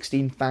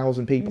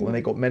 16,000 people and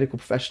they got medical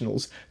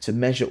professionals to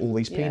measure all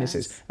these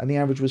penises, and the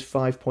average was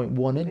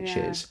 5.1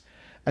 inches. Yeah.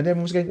 And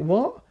everyone was going,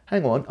 what?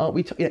 Hang on, aren't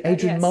we...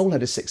 Adrian Mole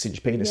had a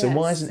 6-inch penis, and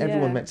why isn't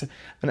everyone meant to...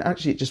 And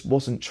actually, it just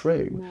wasn't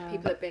true. No.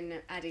 People have been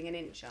adding an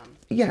inch on.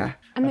 Yeah.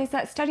 And there's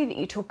that study that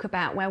you talk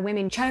about where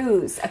women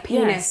chose a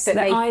penis the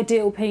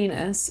ideal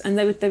penis, and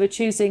they were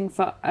choosing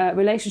for a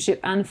relationship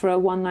and for a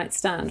one-night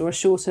stand or a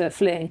shorter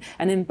fling,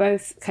 and in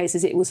both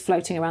cases, it was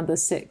floating around the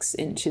 6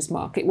 inches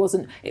mark. It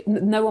wasn't...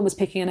 no one was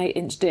picking an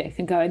 8-inch dick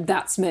and going,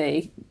 that's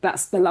me,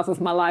 that's the love of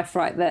my life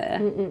right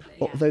there.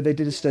 Although they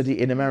did a study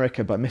in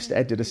America, but Mr.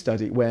 Ed did a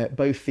study where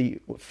both the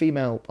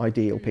female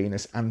ideal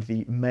penis and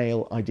the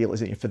male ideal,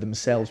 as in for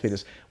themselves,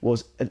 penis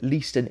was at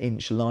least an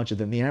inch larger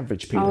than the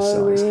average penis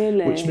size.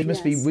 Really? Which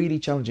must be really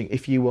challenging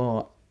if you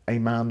are a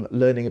man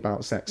learning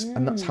about sex,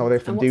 and that's how they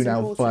often do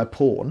now via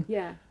porn.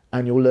 Yeah.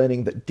 And you're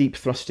learning that deep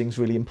thrusting is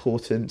really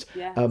important.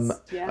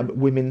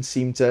 Women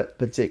seem to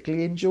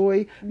particularly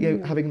enjoy,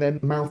 having their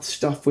mouth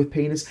stuffed with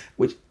penis,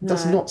 which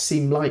does not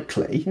seem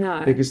likely,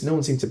 because no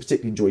one seems to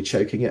particularly enjoy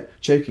choking it.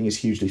 Choking is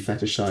hugely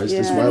fetishised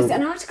as well. There was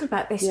an article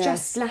about this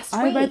just last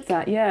week. I read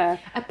that,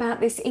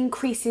 about this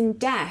increase in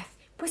death.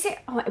 Was it?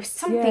 Oh, it was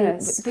something.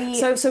 Yes.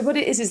 So what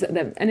it is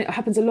that, and it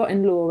happens a lot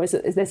in law, is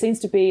that there seems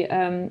to be...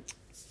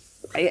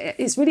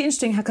 it's really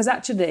interesting because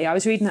actually I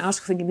was reading that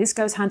article thinking this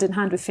goes hand in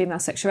hand with female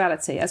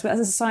sexuality. As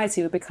a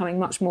society, we're becoming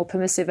much more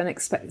permissive and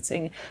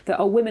expecting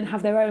that women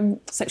have their own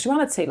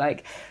sexuality.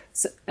 Like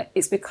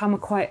it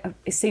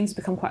seems to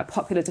become quite a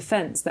popular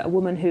defence that a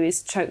woman who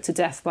is choked to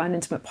death by an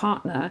intimate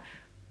partner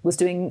was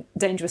doing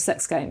dangerous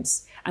sex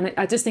games. And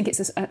I just think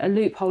it's a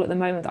loophole at the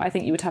moment that I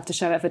think you would have to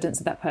show evidence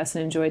that that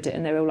person enjoyed it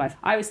in their real life.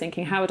 I was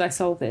thinking, how would I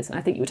solve this? And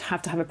I think you would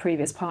have to have a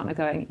previous partner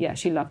going, yeah,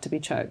 she loved to be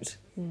choked.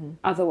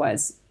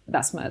 Otherwise,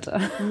 that's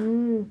murder.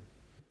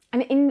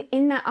 And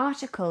in that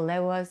article,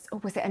 there was, or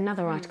was it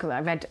another article that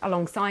I read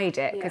alongside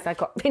it, because I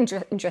got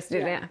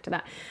interested in it after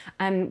that,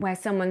 where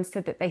someone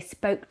said that they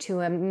spoke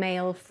to a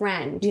male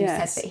friend who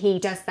said that he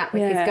does that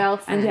with his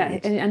girlfriend.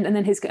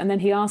 And then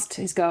he asked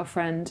his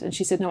girlfriend, and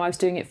she said, no, I was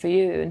doing it for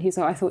you. And he's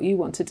like, I thought you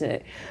wanted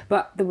it.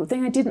 But the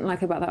thing I didn't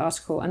like about that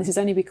article, and this is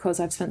only because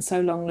I've spent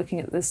so long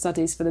looking at the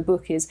studies for the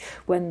book, is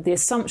when the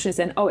assumption is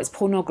then, it's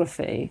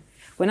pornography.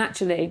 when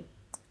actually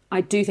I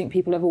do think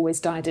people have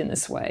always died in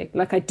this way.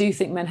 Like, I do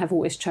think men have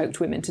always choked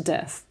women to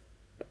death.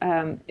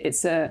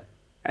 It's a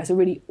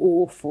really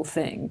awful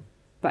thing,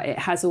 but it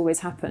has always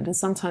happened. And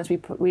sometimes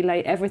we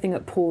lay everything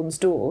at porn's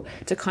door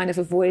to kind of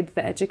avoid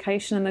the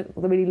education and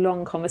the really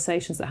long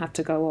conversations that have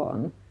to go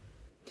on.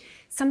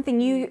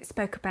 Something you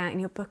spoke about in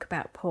your book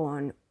about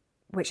porn,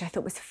 which I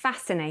thought was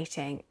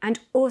fascinating and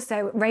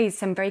also raised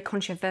some very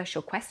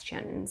controversial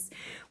questions,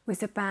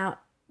 was about,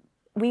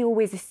 we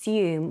always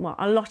assume, well,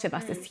 a lot of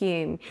us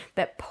assume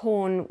that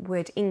porn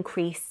would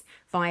increase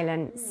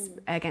violence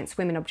against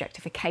women,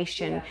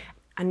 objectification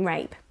and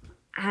rape.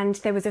 And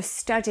there was a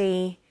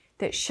study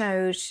that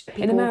showed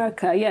people... In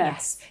America,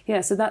 yes.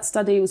 Yeah, so that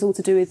study was all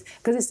to do with...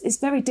 Because it's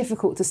very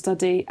difficult to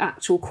study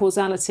actual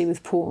causality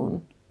with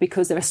porn,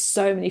 because there are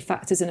so many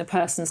factors in a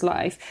person's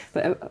life.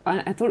 But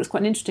I thought it was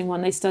quite an interesting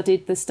one. They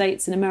studied the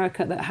states in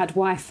America that had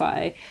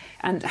Wi-Fi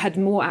and had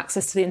more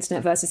access to the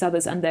internet versus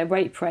others, and their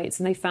rape rates,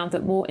 and they found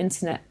that more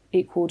internet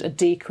equaled a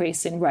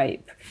decrease in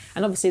rape.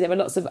 And obviously there are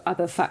lots of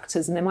other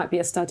factors, and there might be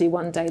a study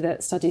one day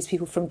that studies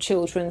people from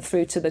children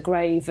through to the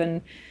grave,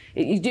 and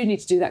you do need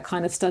to do that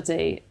kind of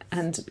study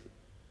and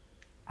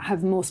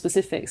have more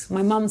specifics.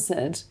 My mum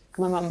said,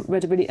 my mum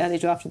read a really early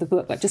draft of the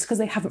book, like, just because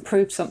they haven't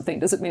proved something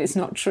doesn't mean it's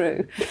not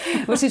true,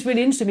 which is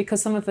really interesting,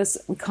 because some of us,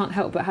 we can't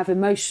help but have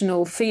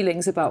emotional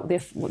feelings about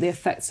what the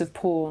effects of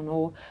porn,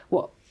 or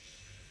what...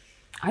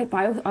 I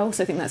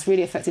also think that's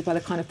really affected by the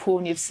kind of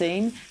porn you've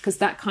seen, because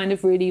that kind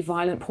of really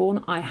violent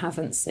porn I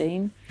haven't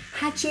seen.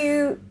 Had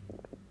you...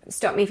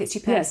 Stop me if it's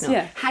too personal.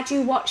 Yes, yeah. Had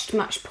you watched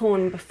much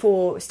porn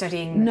before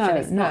studying for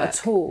this book? No, not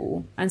at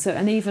all.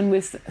 And even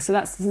with... So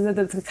that's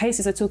the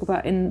cases I talk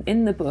about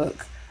in the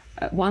book.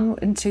 One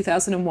in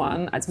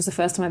 2001, it was the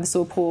first time I ever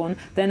saw porn.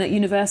 Then at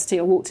university,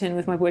 I walked in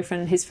with my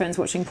boyfriend and his friends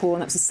watching porn.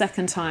 That was the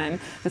second time.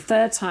 The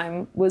third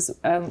time was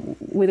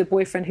with a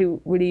boyfriend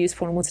who really used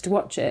porn and wanted to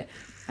watch it.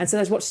 And so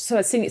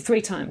I'd seen it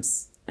 3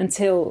 times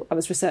until I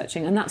was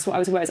researching. And that's what I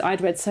was aware of.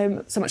 I'd read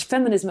so much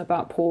feminism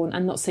about porn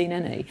and not seen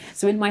any.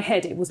 So in my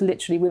head, it was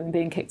literally women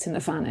being kicked in the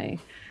fanny.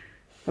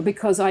 But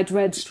because I'd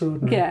read...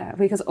 Yeah,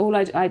 because all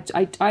I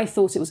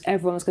thought it was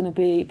everyone was going to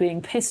be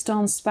being pissed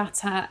on,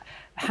 spat at.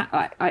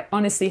 I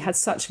honestly had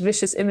such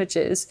vicious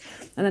images.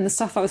 And then the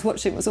stuff I was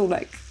watching was all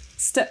like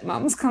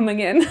stepmoms coming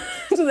in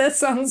to their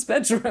son's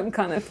bedroom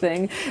kind of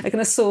thing, like in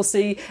a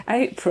saucy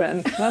apron.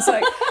 And I was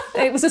like,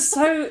 it was just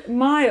so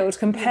mild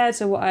compared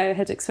to what I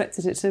had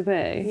expected it to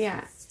be.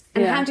 Yeah.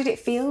 And how did it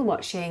feel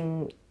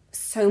watching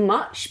so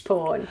much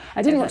porn?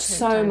 I didn't watch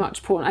so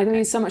much porn. I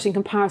mean, so much in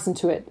comparison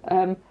to it.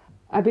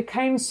 I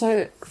became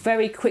so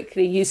very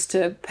quickly used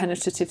to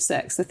penetrative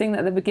sex. The thing that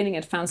at the beginning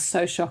I'd found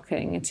so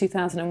shocking in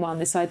 2001,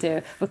 this idea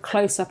of a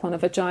close-up on a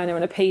vagina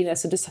and a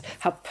penis, and just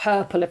how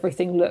purple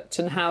everything looked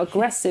and how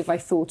aggressive I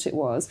thought it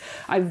was.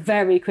 I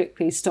very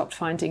quickly stopped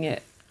finding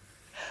it.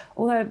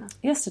 Although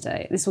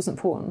yesterday, this wasn't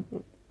porn,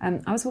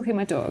 I was walking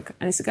my dog,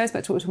 and it goes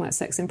back to what we're talking about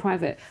sex in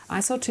private.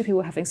 I saw 2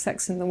 people having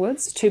sex in the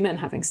woods, 2 men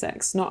having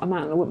sex, not a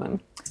man and a woman.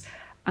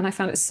 And I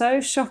found it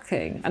so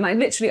shocking. And I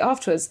literally,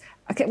 afterwards,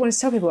 I kept wanting to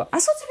tell people, I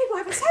saw 2 people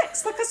having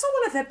sex. Like, I saw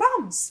one of their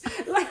bums.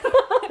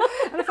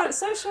 And I found it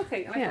so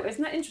shocking. And I thought,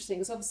 isn't that interesting?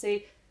 Because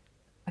obviously,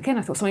 again,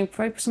 I thought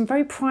some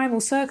very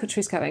primal circuitry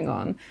is going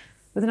on.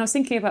 But then I was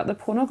thinking about the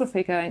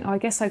pornography going, I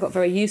guess I got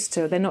very used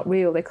to it. They're not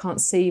real. They can't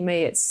see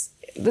me. It's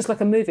just like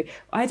a movie.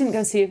 I didn't go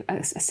and see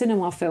a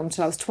cinema film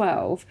till I was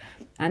 12.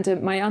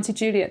 And my Auntie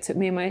Juliet took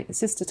me and my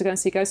sister to go and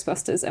see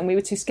Ghostbusters, and we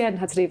were too scared and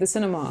had to leave the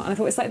cinema. And I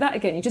thought, it's like that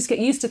again. You just get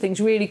used to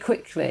things really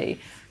quickly.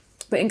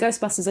 But in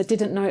Ghostbusters, I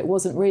didn't know it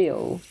wasn't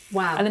real.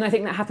 Wow. And then I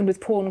think that happened with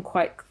porn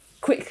quite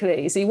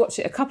quickly. So you watch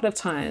it a couple of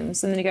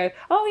times, and then you go,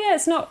 oh, yeah,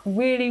 it's not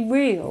really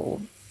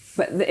real.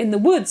 But in the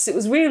woods, it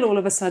was real all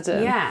of a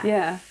sudden. Yeah.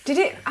 Yeah.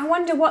 I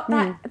wonder what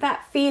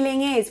that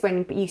feeling is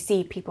when you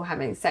see people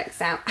having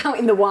sex out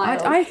in the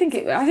wild. I think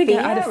I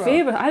had a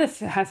fear. I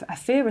had a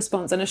fear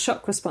response and a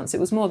shock response. It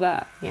was more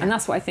that, and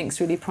that's what I think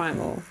is really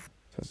primal.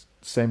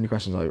 So many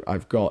questions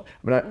I've got.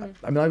 I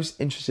mean, I was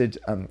interested,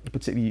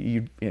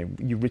 particularly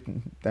you've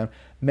written down,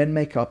 men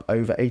make up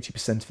over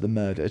 80% of the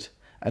murdered,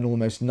 and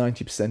almost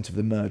 90% of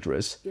the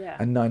murderers,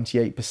 and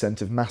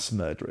 98% of mass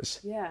murderers.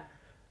 Yeah.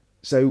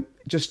 So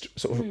just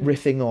sort of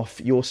riffing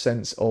off your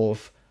sense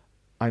of,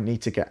 I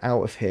need to get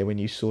out of here when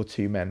you saw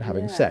 2 men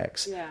having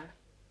sex. Yeah.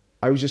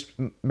 I was just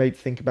made to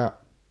think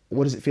about,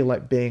 what does it feel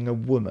like being a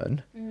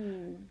woman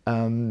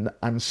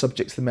and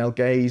subject to the male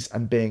gaze,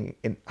 and being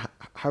in,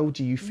 how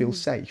do you feel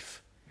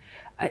safe?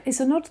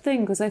 It's an odd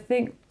thing, because I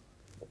think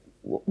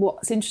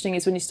what's interesting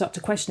is when you start to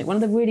question it. One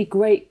of the really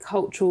great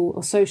cultural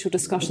or social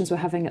discussions we're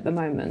having at the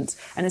moment,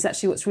 and it's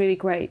actually what's really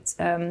great,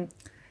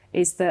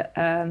 is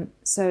that,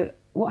 so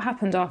what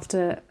happened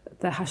after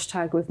the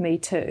hashtag with Me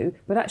Too,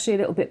 but actually a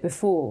little bit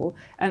before.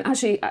 And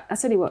actually, I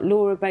tell you what,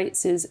 Laura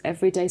Bates's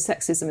Everyday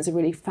Sexism is a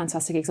really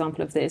fantastic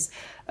example of this.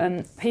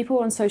 People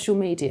on social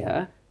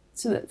media,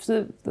 so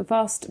the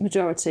vast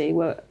majority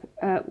were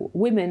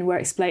women were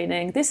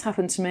explaining, this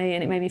happened to me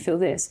and it made me feel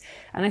this.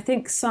 And I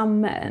think some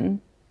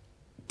men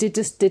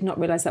did not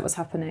realise that was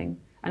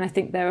happening. And I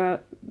think there are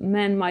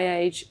men my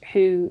age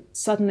who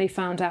suddenly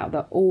found out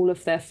that all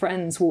of their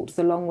friends walked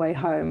the long way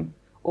home,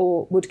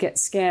 or would get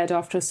scared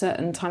after a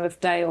certain time of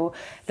day, or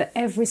that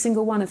every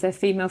single one of their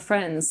female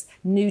friends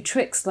knew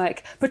tricks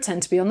like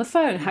pretend to be on the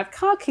phone, have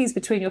car keys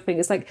between your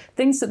fingers, like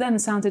things that then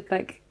sounded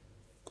like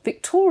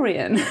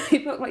Victorian.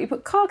 you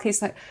put car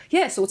keys, like,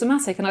 yes,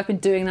 automatic, and I've been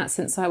doing that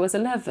since I was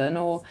 11.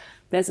 Or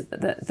there's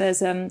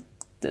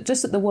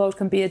just that the world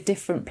can be a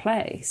different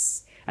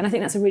place. And I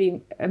think that's a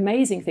really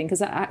amazing thing, because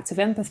that act of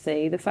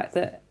empathy, the fact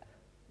that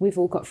we've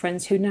all got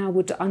friends who now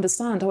would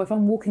understand, oh, if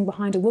I'm walking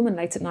behind a woman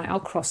late at night, I'll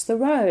cross the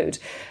road.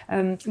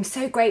 I'm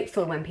so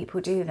grateful when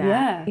people do that.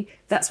 Yeah,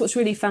 that's what's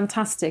really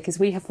fantastic, is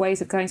we have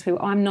ways of going to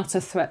people, I'm not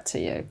a threat to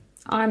you.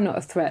 I'm not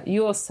a threat,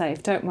 you're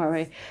safe, don't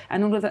worry.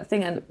 And all of that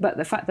thing. But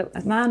the fact that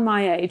a man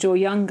my age or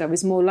younger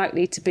is more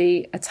likely to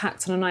be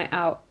attacked on a night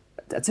out,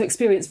 to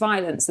experience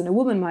violence, than a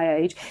woman my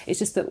age, it's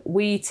just that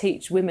we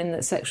teach women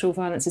that sexual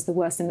violence is the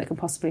worst thing that can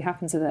possibly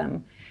happen to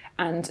them.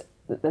 And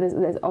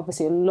there's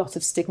obviously a lot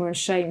of stigma and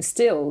shame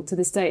still to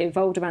this day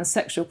involved around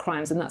sexual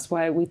crimes, and that's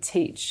why we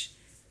teach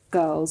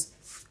girls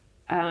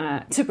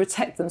to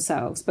protect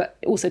themselves, but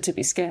also to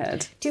be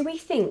scared. Do we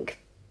think,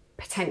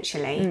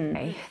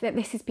 potentially, that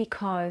this is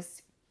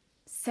because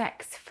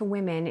sex for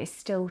women is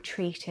still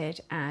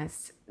treated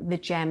as the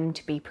gem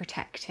to be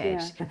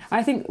protected? Yeah.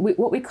 I think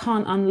what we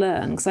can't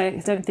unlearn, because I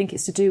don't think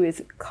it's to do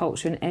with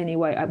culture in any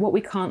way, what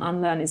we can't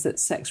unlearn is that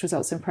sex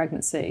results in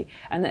pregnancy,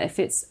 and that if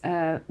it's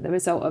the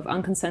result of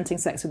unconsenting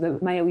sex with a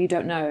male you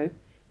don't know,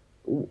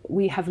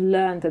 we have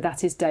learned that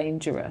that is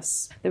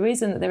dangerous. The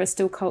reason that there are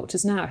still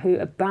cultures now who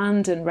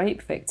abandon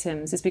rape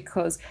victims is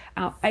because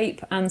our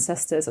ape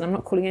ancestors, and I'm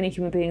not calling any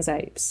human beings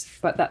apes,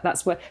 but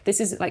that's where this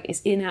is, like,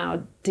 it's in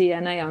our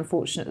DNA,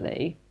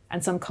 unfortunately,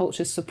 and some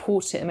cultures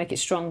support it and make it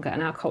stronger,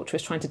 and our culture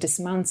is trying to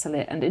dismantle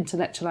it and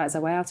intellectualise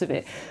our way out of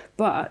it.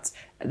 But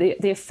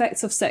the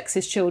effects of sex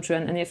is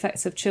children, and the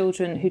effects of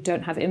children who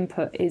don't have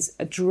input is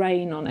a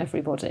drain on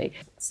everybody.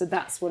 So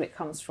that's what it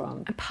comes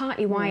from. And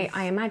partly why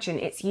I imagine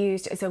it's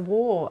used as a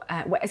war,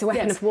 as a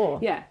weapon of war.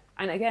 Yeah.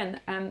 And again,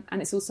 and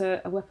it's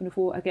also a weapon of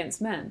war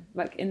against men.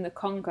 Like in the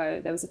Congo,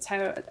 there was a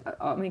terror,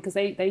 because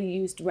they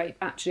used rape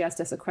actually as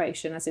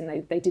desecration, as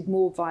in they did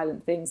more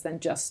violent things than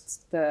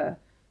just the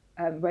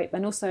rape.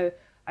 And also,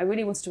 I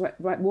really wanted to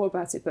write more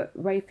about it, but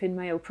rape in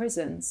male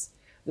prisons.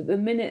 The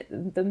minute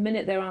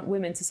there aren't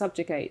women to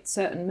subjugate,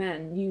 certain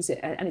men use it,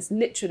 and it's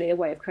literally a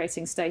way of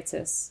creating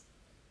status.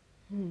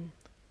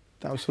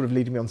 That was sort of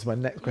leading me on to my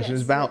next question. It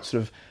was about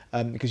sort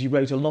of, because you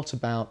wrote a lot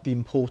about the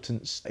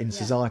importance in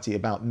society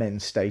about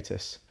men's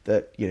status,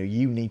 that,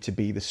 you need to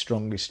be the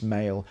strongest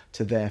male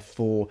to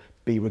therefore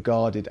be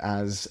regarded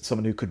as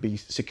someone who could be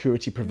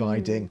security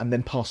providing and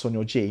then pass on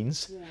your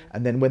genes. Yeah.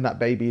 And then when that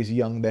baby is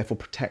young, therefore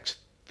protect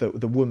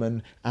the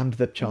woman and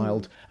the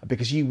child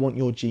because you want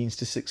your genes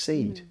to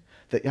succeed.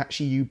 That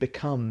actually you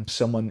become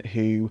someone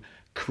who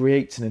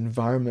creates an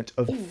environment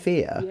of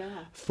fear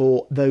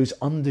for those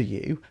under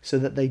you so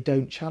that they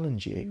don't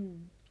challenge you.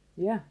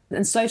 Yeah,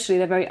 and socially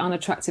they're very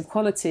unattractive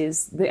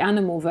qualities, the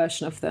animal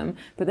version of them.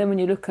 But then when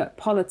you look at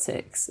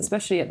politics,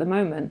 especially at the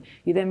moment,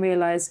 you then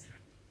realise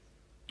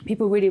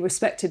people really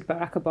respected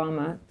Barack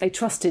Obama. They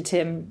trusted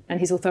him and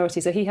his authority.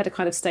 So he had a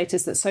kind of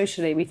status that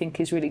socially we think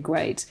is really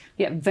great,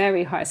 yet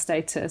very high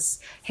status.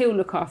 He'll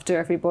look after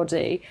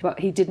everybody,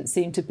 but he didn't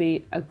seem to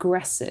be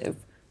aggressive.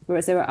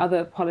 Whereas there are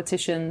other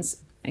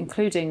politicians,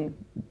 including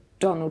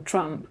Donald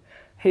Trump,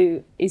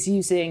 who is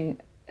using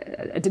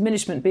a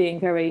diminishment being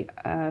very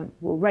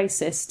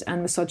racist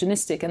and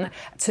misogynistic and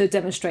to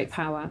demonstrate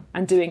power,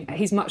 and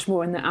he's much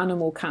more in the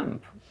animal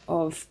camp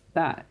of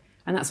that.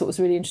 And that's what was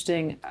really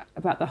interesting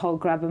about the whole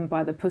grab 'em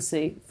by the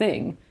pussy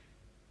thing,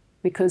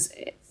 because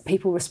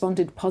people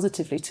responded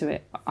positively to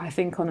it, I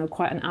think, on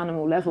quite an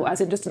animal level, as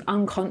in just an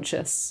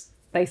unconscious.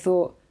 They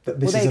thought,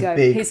 that this is a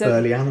big,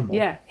 burly animal.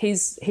 Yeah,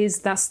 he's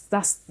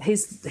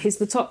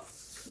the top.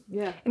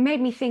 Yeah. It made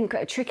me think,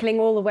 trickling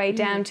all the way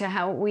down to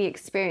how we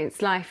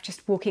experience life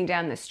just walking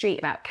down the street,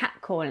 about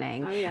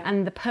catcalling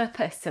and the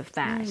purpose of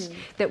that.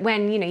 That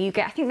when, you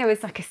get, I think there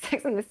was like a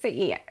Sex and the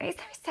City, is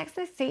there a Sex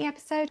and the City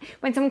episode?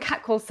 When someone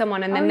catcalls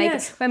someone and then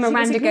when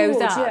Miranda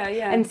goes up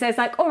and says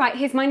like, all right,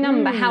 here's my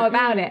number, how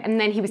about it? And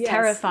then he was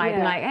terrified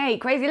and like, hey,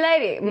 crazy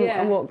lady,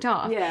 and walked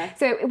off. Yeah.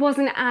 So it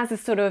wasn't as a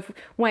sort of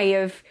way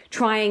of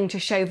trying to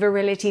show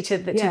virility to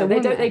the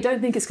woman. They don't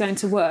think it's going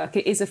to work.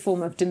 It is a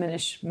form of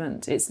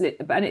diminishment.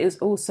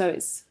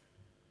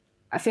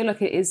 I feel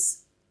like it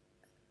is,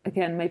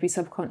 again, maybe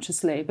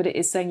subconsciously, but it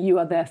is saying you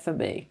are there for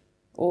me,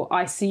 or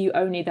I see you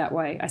only that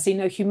way. I see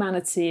no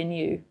humanity in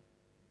you.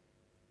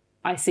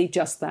 I see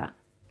just that.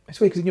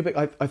 It's weird because in your book,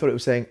 I thought it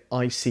was saying,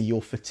 I see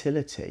your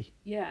fertility.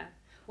 Yeah.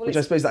 Well, which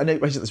I suppose, I know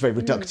that's very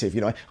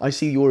reductive, I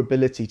see your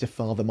ability to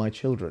father my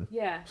children.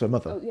 Yeah. So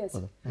mother. Oh, yes.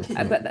 Mother.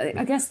 But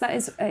I guess that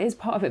is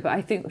part of it, but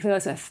I think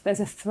there's a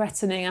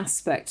threatening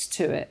aspect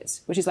to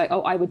it, which is like,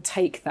 oh, I would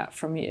take that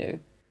from you.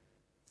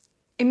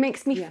 It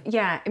makes me,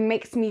 it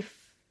makes me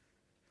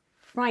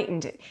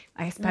frightened,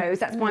 I suppose.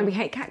 That's why we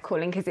hate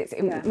catcalling, because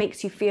it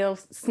makes you feel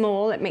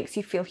small, it makes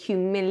you feel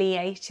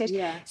humiliated.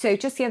 Yeah. So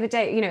just the other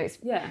day,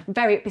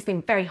 it's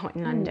been very hot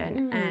in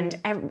London,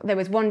 and there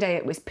was one day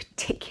it was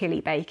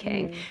particularly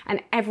baking,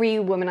 and every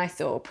woman I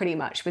saw pretty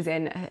much was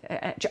in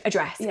a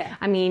dress. Yeah.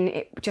 I mean,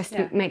 it just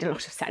made a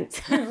lot of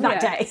sense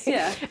that day.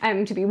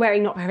 Yeah. To be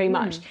wearing not very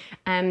much.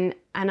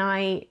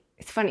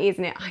 It's funny,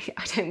 isn't it?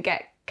 I don't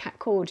get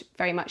catcalled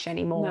very much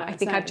anymore. No, I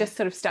think I've just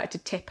sort of started to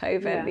tip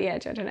over the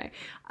edge. I don't know.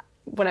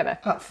 Whatever.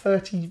 At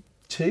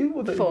 32?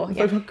 Or 4,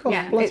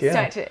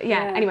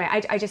 Anyway,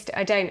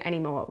 I don't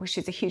anymore, which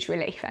is a huge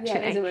relief, actually. Yeah,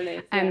 it is a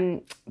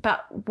relief.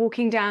 But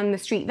walking down the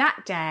street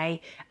that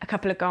day, a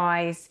couple of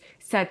guys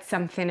said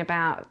something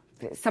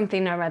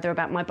or other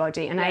about my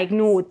body, and I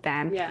ignored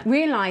them.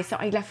 Realised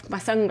that I left my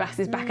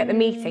sunglasses back at the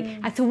meeting.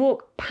 I had to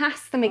walk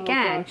past them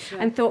again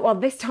and thought, well,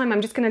 this time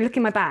I'm just going to look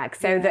in my bag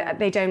so that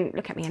they don't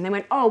look at me. And they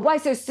went, oh, why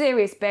so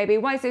serious, baby?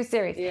 Why so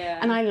serious?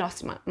 And I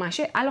lost my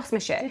shit. I lost my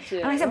shit.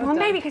 And I said, well,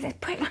 maybe because it's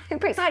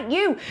pricks like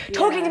you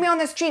talking to me on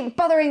the street,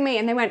 bothering me.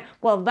 And they went,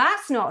 well,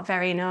 that's not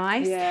very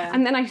nice.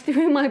 And then I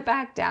threw my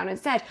bag down and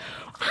said,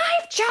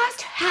 I've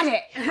just had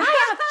it.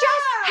 I have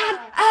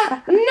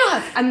just had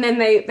enough. And then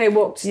they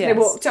walked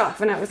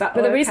off, and I was like,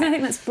 but the reason I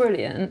think that's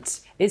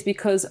brilliant is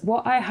because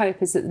what I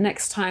hope is that the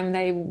next time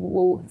they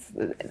will,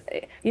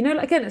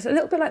 again, it's a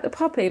little bit like the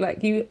puppy,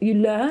 like you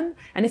learn,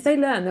 and if they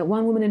learn that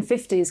one woman in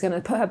 50 is going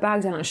to put her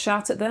bag down and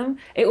shout at them,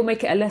 it will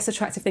make it a less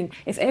attractive thing.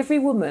 If every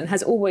woman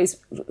has always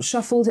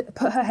shuffled,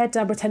 put her head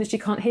down, pretended she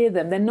can't hear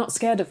them, they're not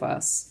scared of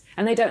us.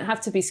 And they don't have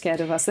to be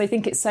scared of us. They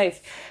think it's safe.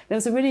 There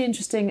was a really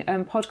interesting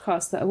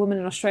podcast that a woman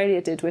in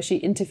Australia did where she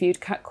interviewed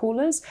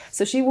catcallers.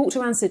 So she walked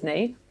around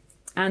Sydney,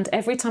 and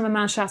every time a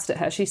man shouted at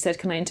her, she said,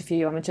 can I interview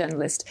you? I'm a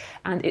journalist.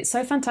 And it's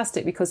so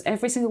fantastic because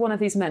every single one of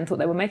these men thought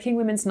they were making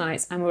women's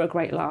nights and were a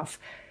great laugh.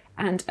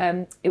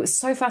 And it was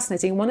so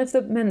fascinating. One of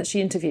the men that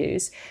she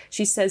interviews,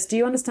 she says, do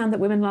you understand that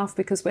women laugh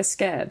because we're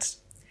scared?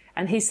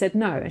 And he said,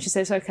 no. And she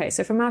says, okay,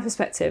 so from our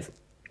perspective,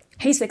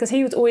 he said, because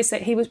he would always say,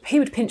 he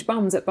would pinch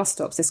bums at bus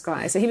stops, this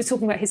guy. So he was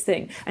talking about his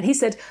thing. And he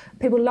said,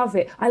 people love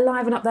it. I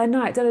liven up their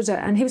night, da, da, da.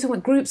 And he was talking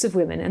about groups of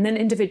women and then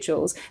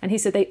individuals. And he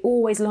said, they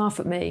always laugh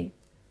at me.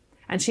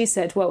 And she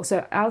said, well,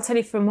 so I'll tell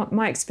you from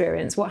my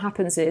experience, what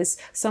happens is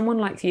someone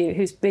like you,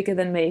 who's bigger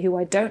than me, who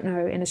I don't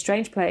know, in a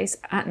strange place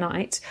at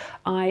night,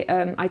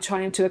 I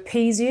try to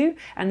appease you.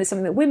 And there's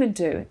something that women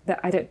do that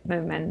I don't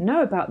know men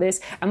know about this.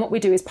 And what we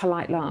do is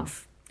polite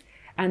laugh.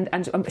 And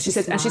she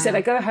said,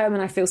 I go home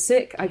and I feel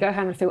sick. I go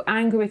home and feel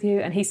angry with you.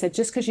 And he said,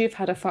 just because you've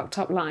had a fucked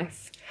up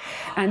life,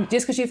 and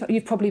just because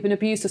you've probably been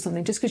abused or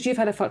something, just because you've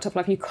had a fucked up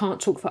life, you can't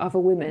talk for other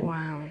women.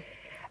 Wow.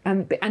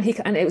 And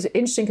it was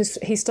interesting because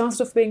he started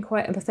off being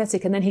quite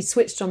empathetic, and then he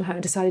switched on her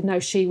and decided, no,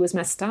 she was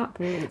messed up.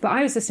 But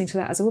I was listening to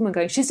that as a woman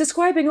going, she's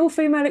describing all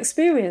female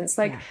experience.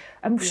 Like,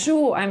 I'm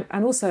sure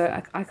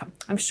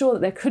that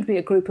there could be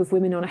a group of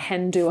women on a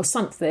hen do or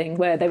something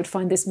where they would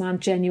find this man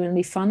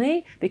genuinely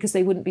funny because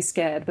they wouldn't be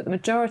scared. But the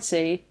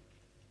majority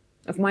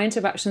of my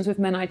interactions with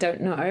men I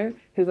don't know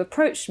who've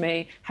approached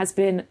me has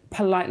been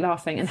polite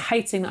laughing and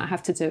hating that I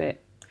have to do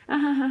it.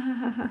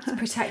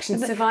 Protection,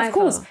 survival. Of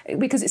course,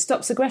 because it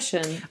stops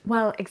aggression.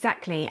 Well,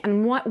 exactly.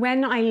 And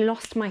when I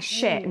lost my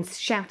shit and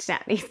shouted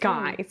at these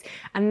guys,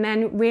 and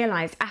then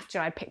realised after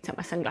I picked up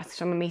my sunglasses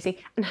from a meeting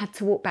and had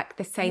to walk back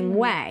the same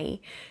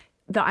way,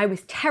 that I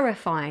was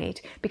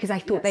terrified because I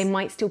thought they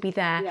might still be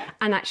there,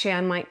 and actually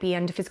I might be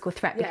under physical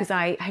threat because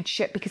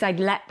because I'd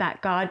let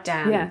that guard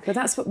down. Yeah, but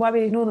that's why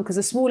we ignore them, because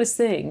the smallest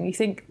thing, you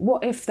think,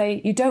 what if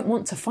you don't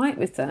want to fight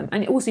with them,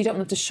 and also you don't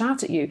want them to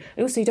shout at you.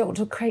 Also, you don't want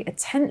to create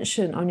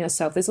attention on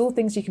yourself. There's all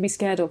things you can be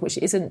scared of, which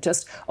isn't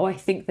just, oh, I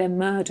think they're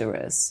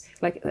murderers.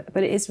 But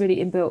it is really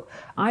inbuilt.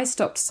 I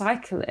stopped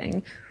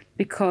cycling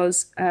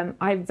because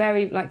I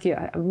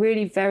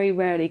really very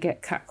rarely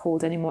get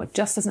catcalled anymore. It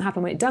just doesn't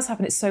happen. When it does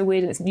happen, it's so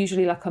weird, and it's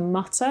usually like a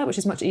mutter, which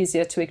is much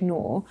easier to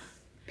ignore.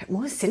 But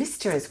more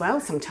sinister as well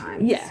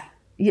sometimes. Yeah,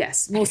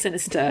 yes, more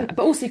sinister.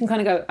 But also you can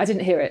kind of go, I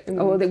didn't hear it,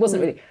 or it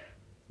wasn't really.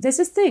 There's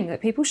this thing that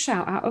people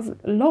shout out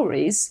of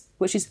lorries,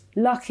 which is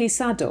lucky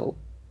saddle.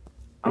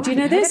 Do you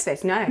know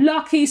this? No.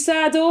 Lucky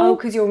saddle. Oh,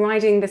 because you're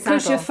riding the saddle.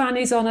 Because your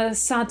fanny's on a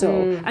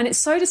saddle. And it's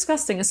so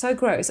disgusting and so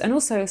gross. And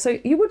also, so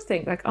you would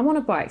think, like, I'm on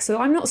a bike, so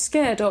I'm not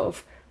scared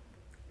of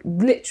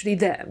literally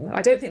them.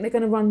 I don't think they're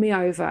going to run me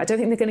over. I don't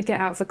think they're going to get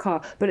out of the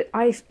car. But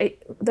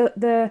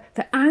the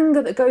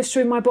anger that goes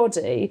through my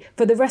body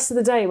for the rest of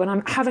the day when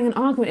I'm having an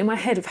argument in my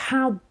head of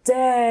how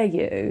dare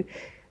you,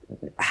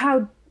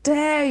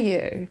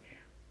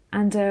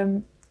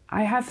 and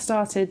I have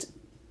started,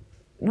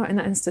 not in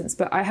that instance,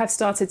 but I have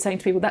started saying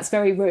to people, that's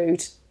very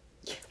rude.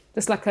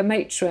 Just like a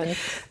matron,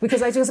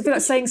 because I just feel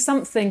like saying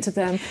something to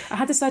them. I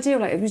had this idea,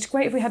 like, it was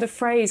great if we had a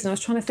phrase, and I was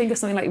trying to think of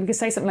something like, we could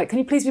say something like, can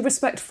you please be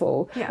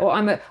respectful? Yeah. Or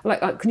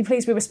can you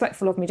please be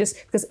respectful of me? Just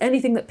because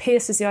anything that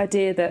pierces the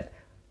idea that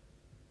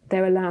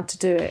they're allowed to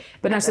do it.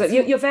 But no, so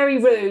you're very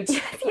rude.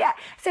 Yeah,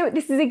 so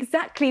this is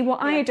exactly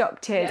what I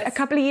adopted a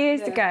couple of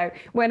years ago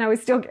when I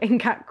was still getting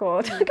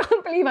catcalled. I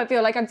can't believe I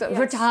feel like I'm sort of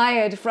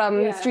retired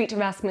from street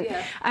harassment.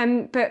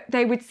 But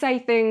they would say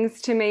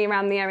things to me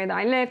around the area that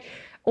I lived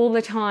all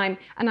the time,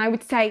 and I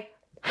would say,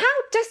 how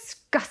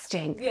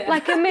disgusting,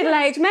 like a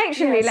middle-aged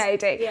matronly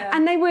lady.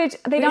 And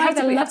they'd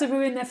have to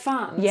ruin their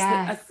fun.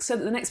 So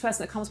that the next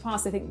person that comes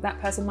past, they think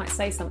that person might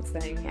say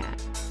something.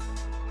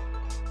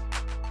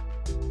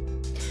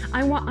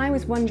 I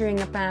was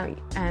wondering about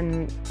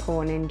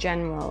porn in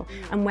general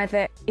and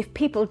whether if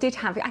people did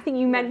have it, I think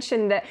you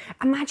mentioned that,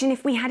 imagine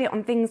if we had it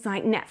on things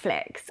like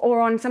Netflix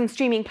or on some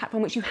streaming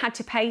platform which you had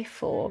to pay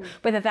for,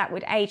 whether that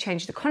would A,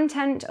 change the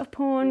content of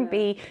porn,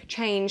 B,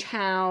 change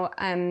how,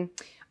 I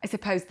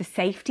suppose, the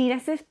safety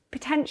necessary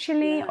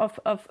potentially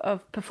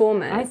of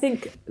performers. I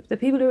think the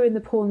people who are in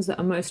the porns that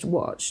are most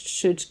watched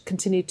should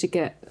continue to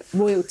get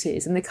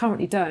royalties, and they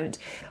currently don't.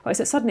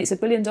 So suddenly it's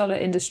 $1 billion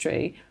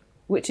industry,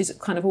 which is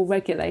kind of all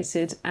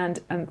regulated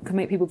and can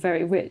make people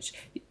very rich.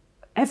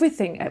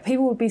 Everything,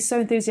 people would be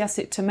so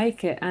enthusiastic to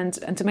make it and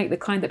to make the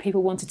kind that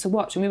people wanted to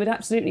watch, and we would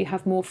absolutely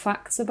have more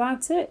facts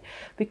about it,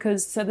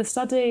 because so the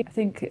study, I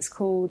think it's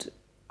called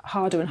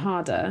Harder and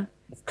Harder,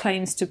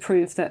 claims to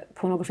prove that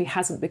pornography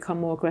hasn't become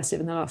more aggressive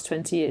in the last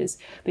 20 years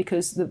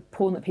because the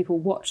porn that people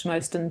watch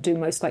most and do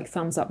most like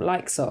thumbs up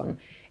likes on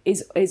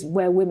is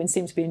where women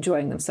seem to be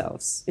enjoying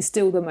themselves. It's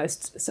still the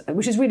most,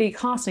 which is really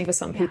heartening for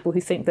some people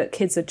who think that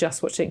kids are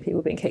just watching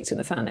people being kicked in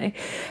the fanny.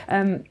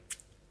 Then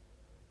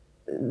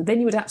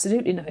you would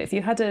absolutely know. If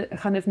you had a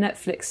kind of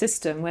Netflix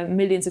system where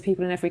millions of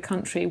people in every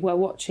country were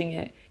watching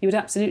it, you would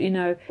absolutely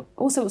know.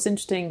 Also, what's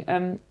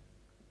interesting,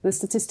 the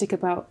statistic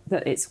about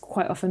that it's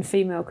quite often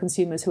female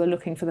consumers who are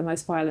looking for the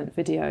most violent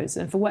videos.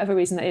 And for whatever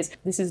reason that is,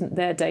 this isn't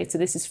their data,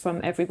 this is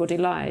from Everybody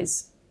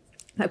Lies,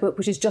 that book,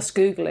 which is just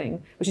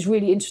Googling, which is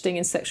really interesting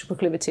in sexual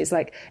proclivities.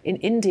 Like in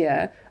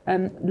India,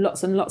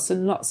 lots and lots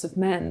and lots of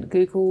men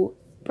Google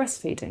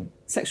breastfeeding,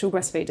 sexual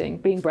breastfeeding,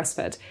 being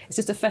breastfed. It's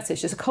just a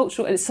fetish. It's a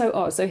cultural, and it's so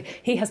odd. So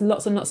he has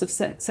lots and lots of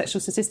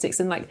sexual statistics,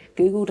 and like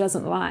Google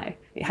doesn't lie.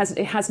 It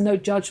has no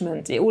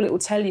judgment. All it will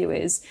tell you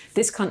is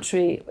this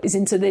country is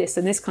into this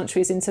and this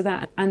country is into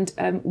that. And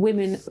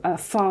women are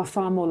far,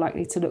 far more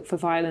likely to look for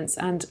violence,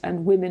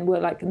 and women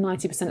were like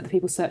 90% of the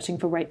people searching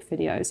for rape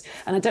videos.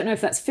 And I don't know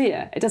if that's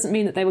fear. It doesn't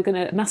mean that they were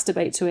going to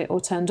masturbate to it or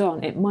turned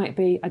on. It might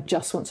be, I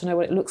just want to know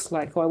what it looks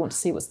like, or I want to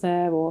see what's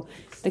there, or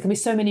there can be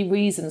so many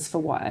reasons for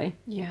why.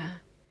 Yeah.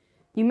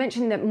 You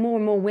mentioned that more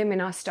and more women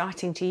are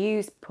starting to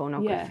use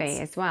pornography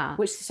as well.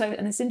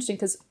 And it's interesting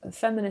because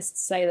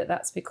feminists say that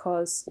that's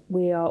because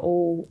we are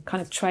all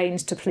kind of trained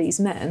to please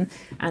men,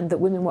 and that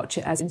women watch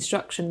it as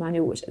instruction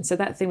manual. And so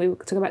that thing,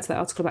 to go back to that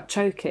article about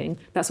choking,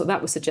 that's what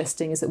that was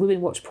suggesting, is that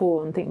women watch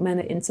porn, think men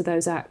are into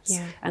those acts,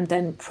 and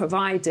then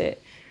provide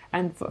it.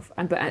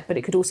 But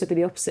it could also be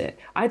the opposite.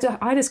 I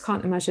just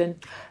can't imagine.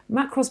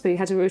 Matt Crosby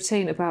had a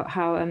routine about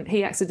how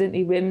he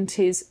accidentally rimmed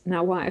his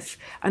now wife,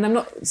 and I'm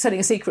not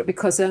telling a secret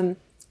because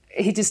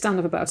he did stand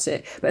up about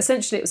it. But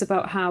essentially, it was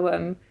about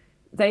how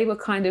they were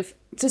kind of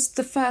just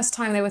the first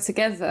time they were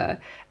together,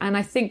 and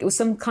I think it was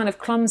some kind of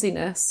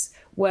clumsiness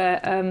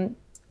where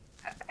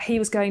he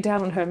was going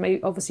down on her and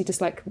maybe obviously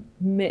just like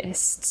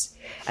missed,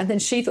 and then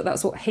she thought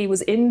that's what he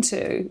was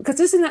into,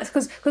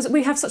 because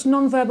we have such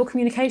non-verbal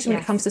communication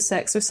when it comes to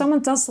sex. So if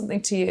someone does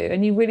something to you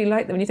and you really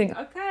like them and you think,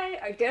 okay,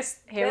 I guess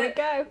here we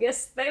go,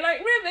 yes, they like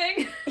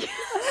rimming.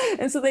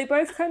 And so they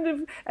both kind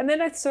of, and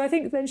then I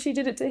think then she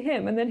did it to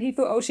him, and then he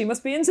thought, oh, she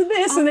must be into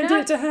this, and then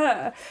did it to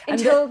her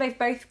until they've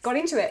both got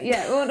into it.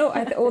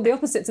 Or the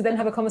opposite, to then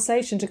have a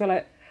conversation to go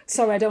like,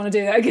 sorry, I don't want to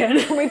do that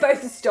again. We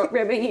both stop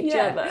rimming each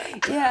other.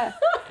 Yeah.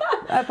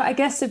 But I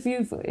guess if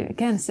you've,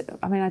 again,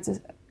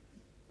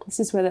 this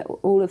is where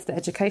all of the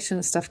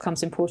educational stuff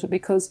comes important,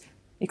 because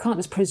you can't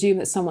just presume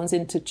that someone's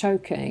into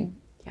choking.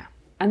 Yeah.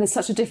 And there's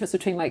such a difference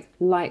between like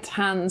light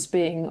hands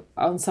being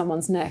on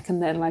someone's neck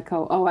and then like,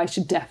 oh, I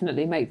should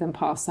definitely make them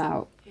pass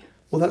out.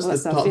 Well,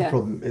 that's part of the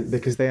problem,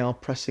 because they are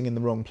pressing in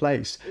the wrong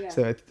place. Yeah.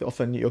 So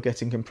often you're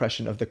getting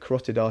compression of the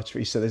carotid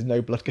artery, so there's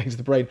no blood going to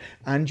the brain,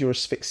 and you're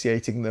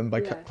asphyxiating them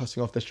by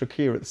cutting off the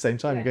trachea at the same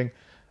time. You're going,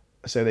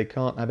 so they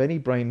can't have any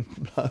brain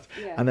blood,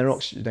 and they're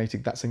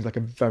oxygenating. That seems like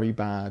a very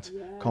bad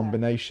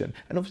combination.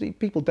 And obviously,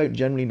 people don't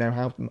generally know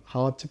how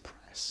hard to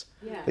press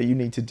that you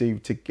need to do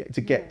to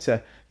get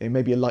to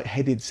maybe a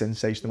lightheaded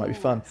sensation that might be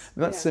fun.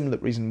 And that's a similar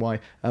reason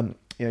why.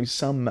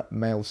 Some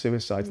male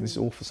suicides, and this is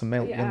awful, some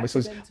male young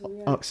whistles,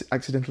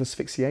 accidental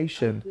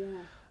asphyxiation,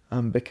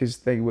 because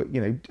they were,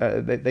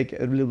 they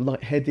get a little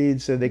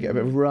lightheaded, so they get a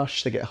bit of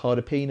rush, they get a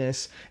harder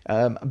penis,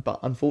 but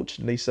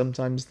unfortunately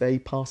sometimes they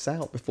pass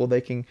out before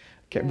they can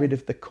get rid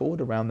of the cord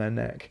around their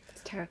neck.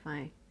 It's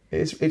terrifying.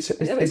 It's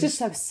just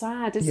so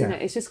sad, isn't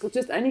it? It's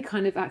just any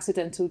kind of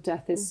accidental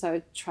death is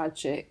so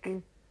tragic.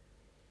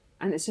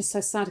 And it's just so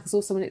sad, because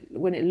also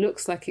when it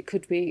looks like it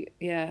could be,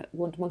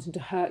 wanting to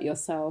hurt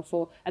yourself,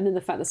 and then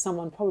the fact that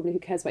someone probably who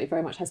cares about you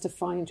very much has to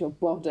find your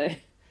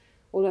body,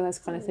 all of those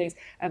kind of things.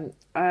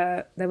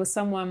 There was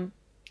someone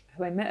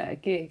who I met at a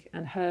gig,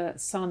 and her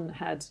son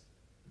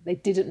they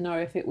didn't know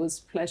if it was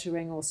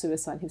pleasuring or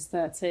suicide. He was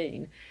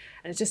 13.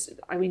 And it's just,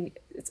 I mean,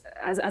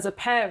 as a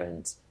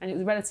parent, and it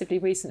was relatively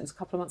recent, it was a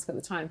couple of months ago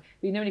at the time,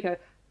 but you normally go,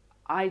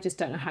 I just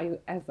don't know how you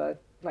ever,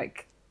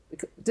 like,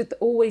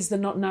 always the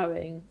not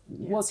knowing.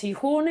 Yeah. Was he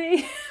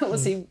horny?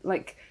 Was he,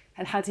 like,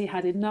 had he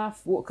had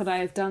enough? What could I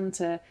have done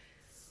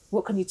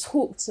what can you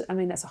talk to? I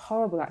mean, that's a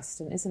horrible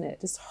accident, isn't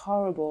it? Just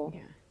horrible.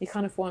 Yeah. You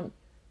kind of want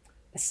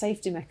a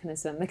safety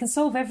mechanism. They can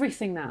solve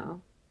everything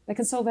now. They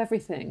can solve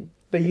everything.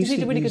 They used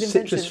to really use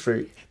citrus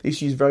fruit. They used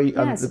to use very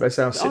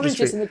citrus oranges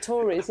fruit. and the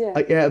Tories,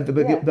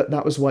 but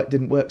that was why it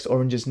didn't work. So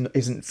orange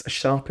isn't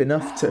sharp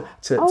enough to.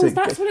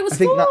 That's what it was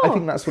for. I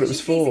think that's what it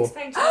was for.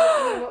 Please explain to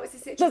me what was the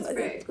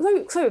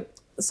citrus fruit?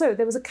 So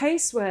there was a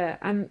case where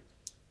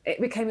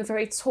it became a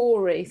very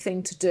Tory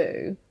thing to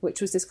do,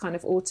 which was this kind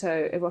of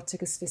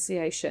autoerotic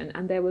asphyxiation.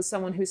 And there was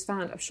someone who's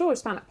found, I'm sure it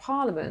was found at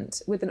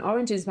Parliament, with an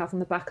orange in his mouth on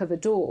the back of a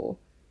door.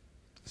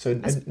 So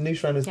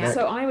noose around his neck.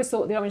 So I always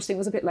thought the orange thing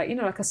was a bit like,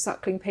 like a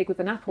suckling pig with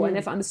an apple. I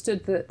never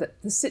understood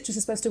that the citrus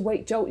is supposed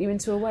to jolt you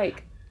into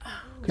awake.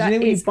 Because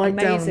when you bite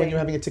down when you're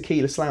having a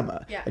tequila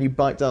slammer, and you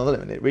bite down the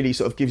lemon, it really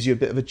sort of gives you a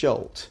bit of a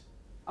jolt.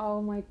 Oh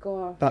my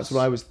gosh. That's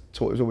what I was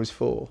taught it was always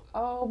for.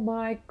 Oh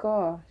my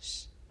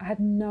gosh. I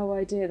had no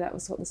idea that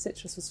was what the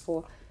citrus was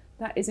for.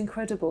 That is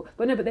incredible.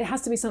 But there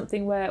has to be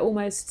something where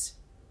almost...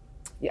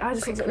 Yeah, I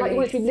just think like you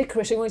want it to be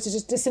licorice, you want it to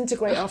just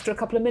disintegrate after a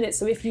couple of minutes.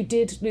 So if you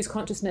did lose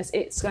consciousness,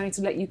 it's going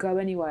to let you go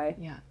anyway.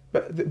 Yeah.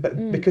 But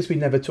because we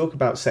never talk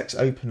about sex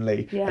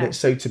openly, and it's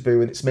so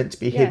taboo, and it's meant to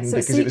be hidden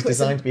because it was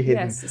designed to be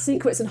hidden. Yes,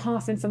 secrets and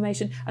half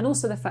information. And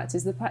also the fact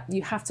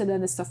you have to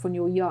learn this stuff when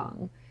you're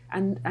young.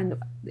 And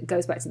it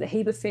goes back to the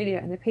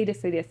hebephilia and the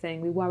paedophilia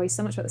thing. We worry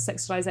so much about the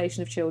sexualisation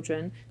of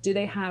children. Do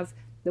they have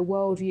the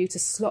worldview to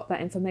slot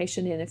that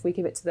information in if we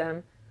give it to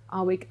them?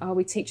 Are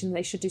we teaching them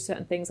they should do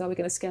certain things? Are we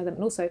going to scare them?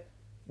 And also,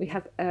 we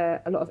have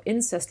a lot of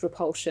incest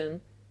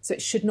repulsion, so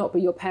it should not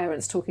be your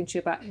parents talking to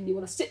you about you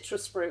want a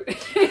citrus fruit,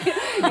 you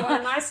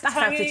want a nice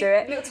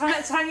little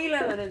tangy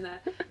lemon in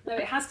there. No,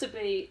 it has to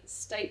be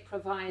state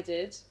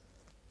provided.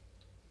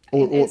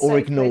 Or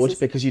ignored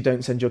because you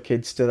don't send your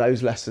kids to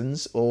those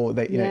lessons, or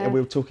they, we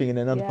were talking in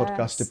another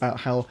podcast about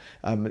how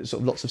sort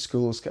of lots of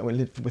schools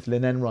with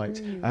Lynn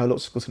Enright, how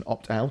lots of schools can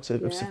opt out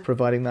of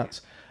providing that.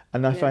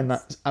 And I find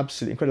that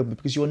absolutely incredible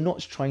because you're not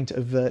trying to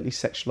overtly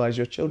sexualise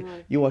your children.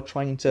 No. You are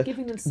trying to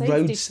giving them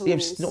safety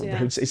tools.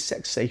 Roads, it's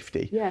sex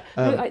safety. Yeah,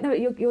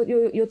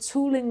 you're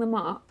tooling them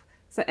up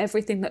for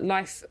everything that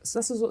life. So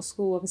this is what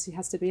school obviously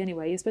has to be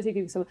anyway. You're supposed to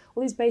give them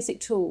all these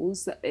basic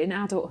tools that in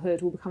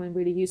adulthood will become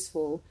really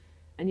useful.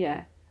 And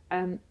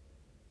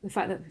the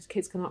fact that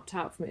kids can opt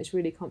out from it is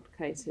really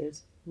complicated.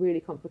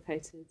 Really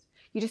complicated.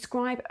 You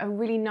describe a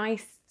really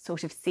nice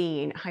sort of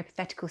scene,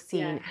 hypothetical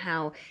scene,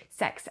 how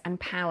sex and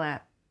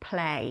power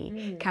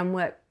play can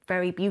work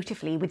very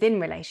beautifully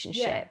within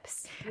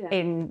relationships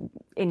in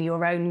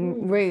your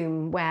own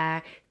room,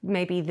 where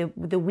maybe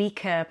the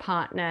weaker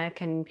partner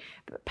can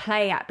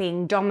play at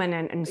being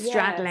dominant and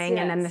straddling,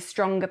 and then the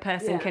stronger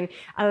person can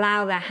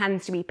allow their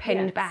hands to be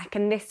pinned back,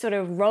 and this sort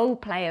of role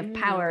play of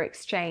power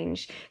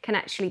exchange can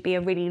actually be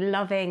a really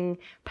loving,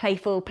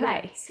 playful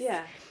place.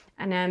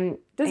 And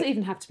doesn't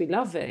even have to be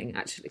loving,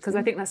 actually, because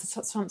I think that's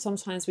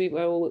sometimes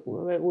we're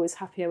always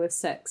happier with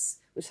sex,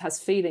 which has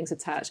feelings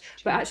attached.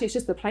 But actually, it's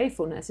just the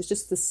playfulness, it's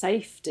just the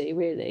safety,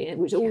 really,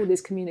 which all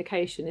this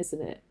communication,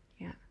 isn't it?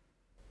 Yeah.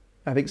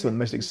 I think some of the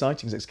most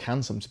exciting sex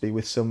can sometimes be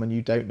with someone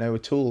you don't know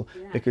at all,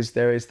 because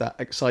there is that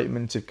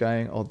excitement of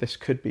going, oh, this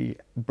could be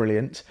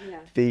brilliant.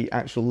 The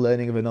actual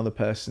learning of another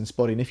person's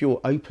body, and if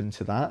you're open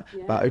to that,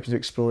 open to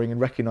exploring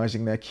and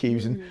recognising their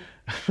cues and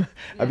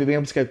being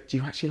able to go, do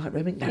you actually like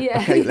ribbing? No.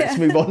 Okay, let's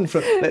move on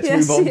from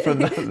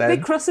that then.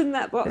 Big cross in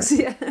that box.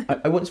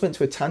 I once went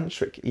to a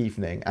tantric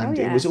eevening, and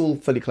it was all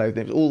fully clothed.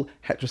 It was all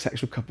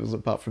heterosexual couples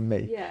apart from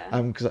me.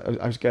 Because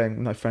I was going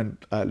with my friend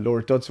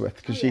Laura Dodsworth,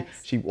 because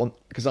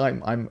because I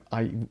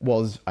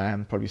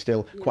am probably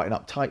still quite an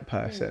uptight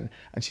person,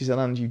 and she said,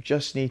 "And you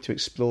just need to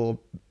explore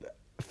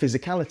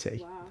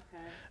physicality." Wow.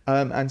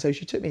 Okay. And so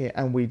she took me,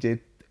 and we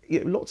did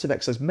lots of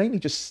exercise, mainly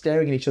just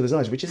staring in each other's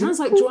eyes, which is sounds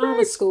like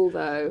drama school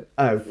though.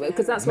 Oh,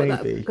 because that's what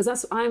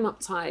I'm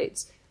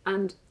uptight,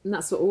 and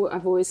that's what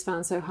I've always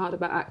found so hard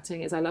about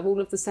acting is I love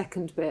all of the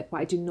second bit, but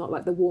I do not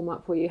like the warm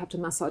up where you have to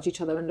massage each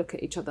other and look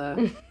at each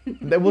other.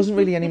 There wasn't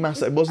really any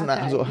massage. It wasn't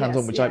that sort of hands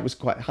on, which I was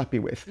quite happy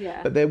with.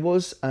 But there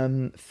was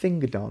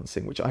finger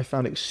dancing, which I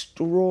found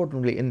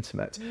extraordinarily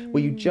intimate,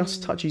 where you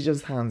just touch each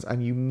other's hands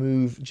and you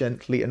move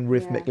gently and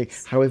rhythmically,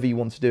 however you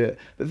want to do it.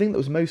 The thing that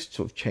was most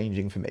sort of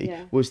changing for me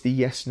was the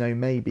yes, no,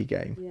 maybe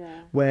game,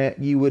 where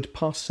you would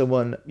pass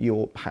someone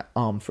your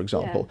arm, for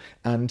example,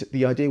 and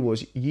the idea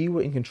was you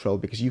were in control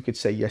because you could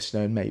say yes,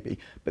 no, and maybe,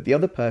 but the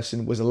other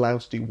person was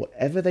allowed to do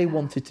whatever they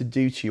wanted to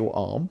do to your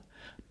arm,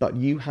 but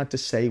you had to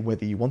say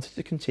whether you wanted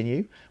to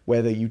continue,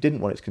 whether you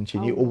didn't want it to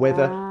continue, or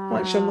whether, well,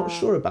 actually, I'm not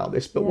sure about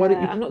this, but why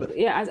don't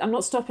you... I'm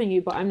not stopping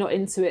you, but I'm not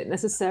into it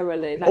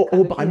necessarily. But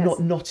I'm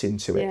not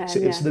into it. So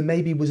the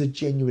maybe was a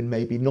genuine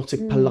maybe, not a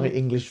polite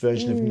English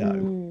version of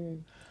no.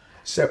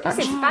 So This is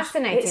actually,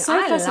 fascinating. It's so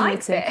I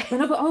fascinating. like it. But,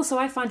 no, but also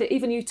I find it,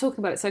 even you talking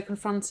about it, so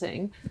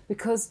confronting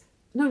because,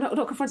 no,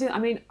 not confronting. I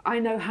mean, I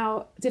know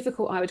how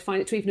difficult I would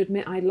find it to even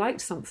admit I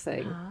liked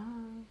something.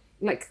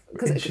 Like,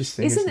 because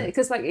Interesting, isn't isn't it? it?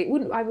 Because like it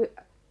wouldn't. I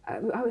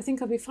would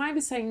think I'd be fine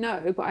with saying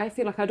no, but I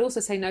feel like I'd also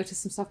say no to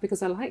some stuff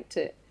because I liked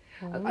it.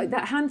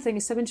 That hand thing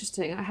is so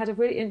interesting. I had a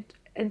really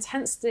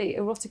intensely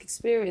erotic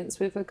experience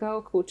with a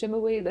girl called Gemma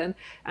Whelan,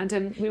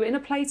 and we were in a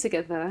play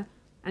together,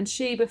 and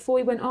she, before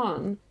we went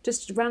on,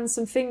 just ran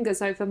some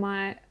fingers over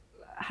my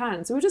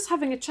hands. We were just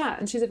having a chat,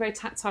 and she's a very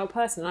tactile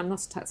person, and I'm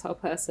not a tactile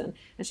person,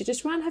 and she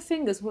just ran her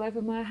fingers all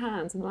over my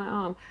hands and my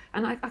arm,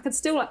 and I could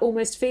still like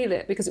almost feel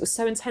it because it was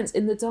so intense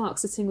in the dark,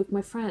 sitting with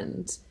my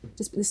friend,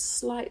 just this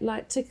slight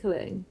light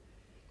tickling.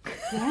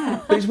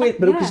 Yeah. But it's weird,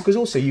 but Yeah. because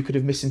also you could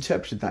have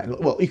misinterpreted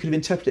that. Well, you could have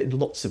interpreted it in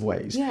lots of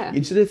ways. Yeah.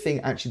 Instead of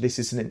thinking, actually, this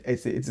is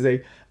it's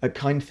a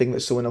kind thing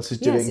that someone else is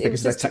doing Yes,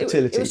 because of their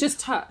tactility. It was just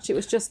touch. It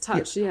was just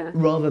touch, yeah.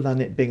 Rather than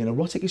it being an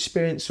erotic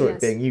experience or it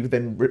Yes. being you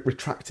then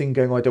retracting,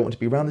 going, oh, I don't want to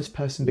be around this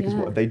person because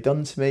what have they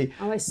done to me?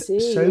 Oh, I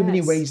see, So many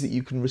yes. ways that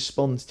you can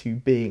respond to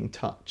being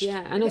touched.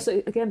 Yeah, and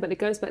also, again, but it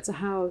goes back to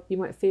how you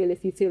might feel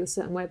if you feel a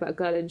certain way about a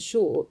girl in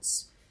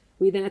shorts.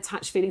 We then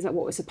attach feelings like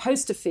what we're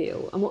supposed to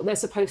feel and what they're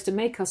supposed to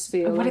make us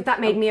feel. And what if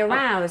that made me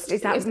aroused?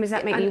 Does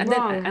that make me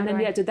wrong? And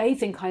then, do they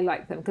think I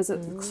like them? Because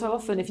so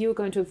often, if you were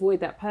going to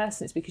avoid that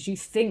person, it's because you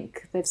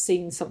think they've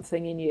seen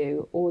something in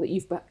you, or that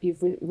you've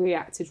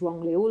reacted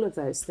wrongly. All of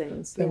those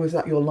things. There was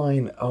that your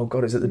line, oh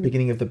God, it's at the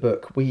beginning of the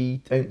book. We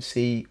don't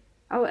see...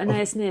 Oh,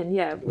 Aeneas Nin,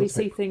 yeah. We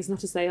see things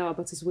not as they are,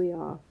 but as we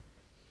are.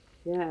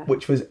 Yeah.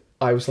 Which was,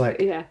 I was like...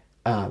 Yeah.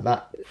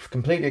 That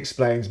completely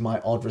explains my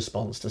odd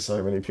response to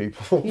so many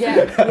people.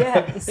 Yeah,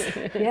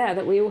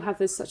 that we all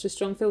have such a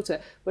strong filter.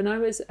 When I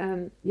was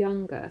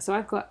younger, so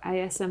I've got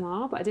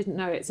ASMR, but I didn't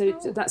know it. So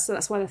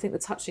that's why I think the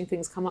touching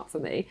things come up for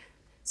me.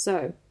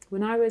 So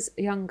when I was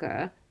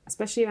younger,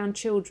 especially around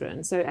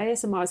children, so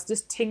ASMR is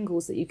just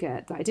tingles that you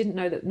get that I didn't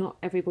know that not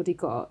everybody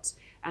got,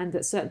 and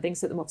that certain things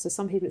set them off. So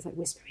some people it's like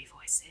whispery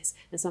voices,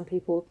 and some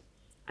people,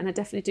 and I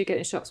definitely do get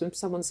in shocks when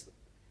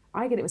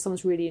I get it when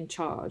someone's really in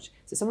charge.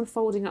 So someone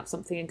folding up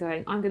something and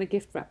going, I'm going to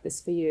gift wrap this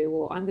for you,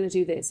 or I'm going to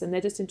do this, and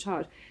they're just in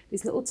charge.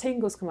 These little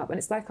tingles come up, and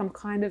it's like I'm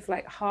kind of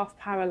like half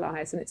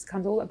paralysed, and it's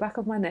kind of all at the back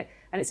of my neck,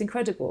 and it's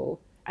incredible,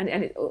 and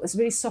it's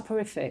really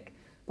soporific.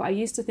 But I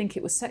used to think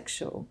it was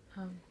sexual.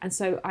 And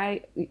so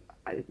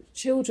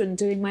children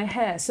doing my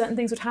hair, certain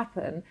things would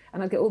happen,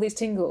 and I'd get all these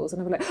tingles,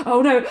 and I'd be like,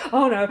 oh no,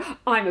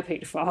 I'm a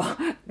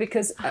paedophile,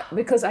 because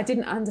I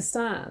didn't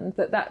understand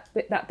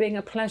that being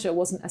a pleasure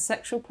wasn't a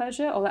sexual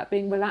pleasure, or that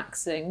being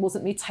relaxing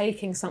wasn't me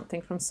taking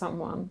something from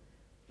someone.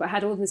 But I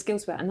had all this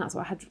guilt about it, and that's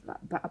what I had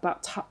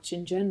about touch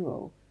in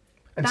general.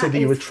 And so do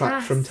you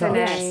retract from touch?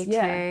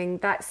 Fascinating.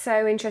 That's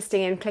so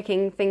interesting, and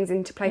clicking things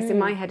into place in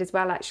my head as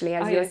well, actually,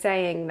 as you're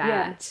saying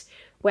that. Yeah.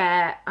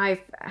 Where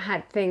I've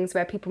had things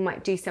where people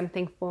might do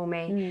something for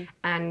me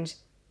and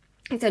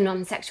it's a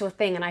non-sexual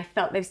thing, and I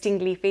felt those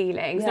tingly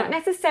feelings, not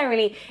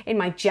necessarily in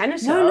my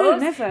genitals, no,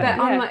 never, but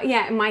on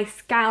in my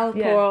scalp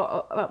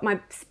or my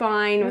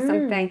spine or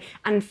something,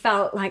 and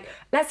felt like,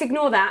 let's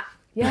ignore that,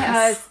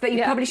 because but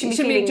you probably shouldn't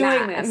be feeling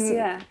enjoying that.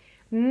 this.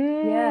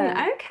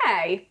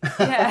 Okay.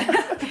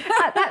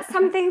 That's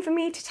something for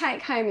me to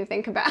take home and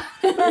think about.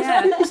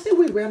 Isn't it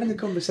weird? We're having a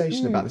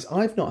conversation about this.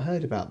 I've not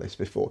heard about this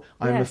before.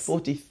 I'm a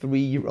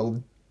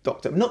 43-year-old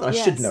doctor. Not that I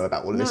should know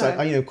about all of this.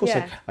 Of course,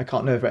 I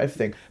can't know about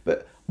everything.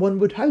 But one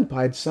would hope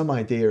I had some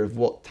idea of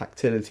what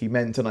tactility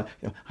meant. And I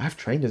have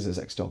trained as a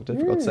sex doctor,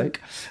 for God's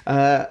sake.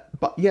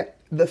 But yet,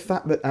 the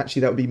fact that actually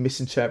that would be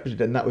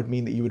misinterpreted, and that would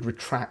mean that you would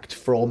retract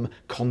from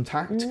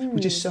contact,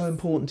 which is so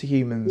important to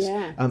humans,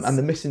 and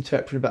the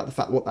misinterpretation about the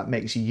fact what that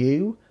makes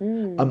you,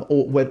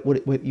 or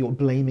what you're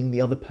blaming the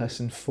other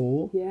person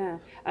for. Yeah,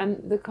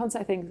 and the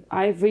contact thing,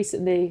 I've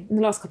recently, in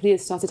the last couple of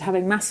years, started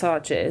having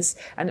massages,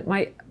 and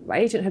my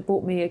agent had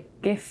bought me a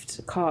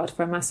gift card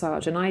for a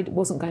massage, and I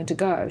wasn't going to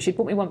go. She'd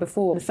bought me one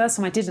before. The first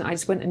time I didn't, I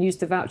just went and used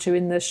the voucher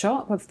in the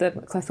shop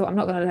because I thought, I'm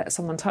not going to let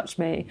someone touch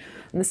me.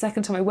 And the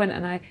second time I went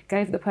and I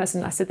gave the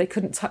person, I said they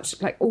couldn't touch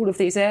like all of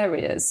these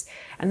areas,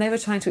 and they were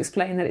trying to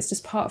explain that it's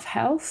just part of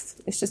health.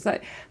 It's just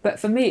like, but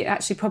for me, it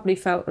actually probably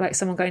felt like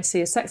someone going to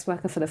see a sex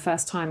worker for the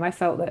first time. I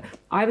felt that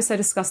I was so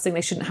disgusting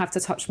they shouldn't have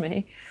to touch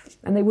me,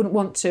 and they wouldn't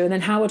want to. And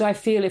then how would I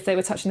feel if they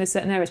were touching those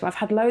certain areas? But I've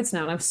had loads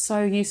now, and I'm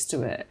so used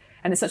to it.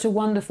 And it's such a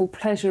wonderful,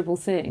 pleasurable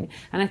thing.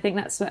 And I think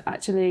that's what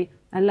actually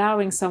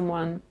allowing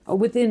someone, or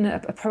within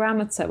a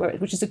parameter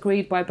which is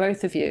agreed by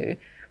both of you,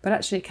 but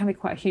actually it can be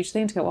quite a huge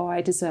thing to go, oh,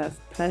 I deserve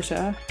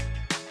pleasure.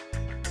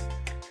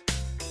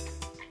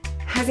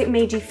 Has it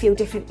made you feel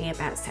differently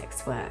about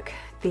sex work?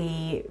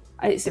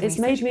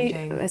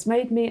 It's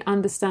made me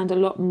understand a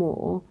lot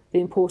more the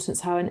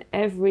importance how in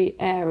every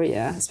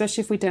area,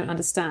 especially if we don't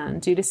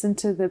understand, you listen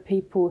to the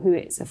people who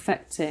it's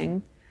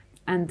affecting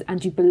and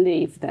you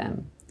believe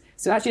them.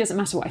 So it actually doesn't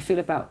matter what I feel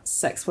about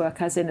sex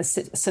work, as in a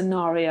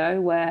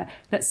scenario where,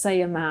 let's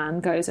say a man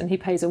goes and he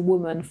pays a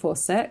woman for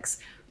sex.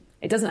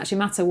 It doesn't actually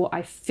matter what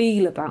I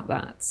feel about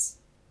that.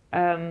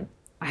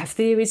 I have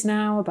theories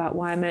now about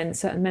why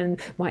certain men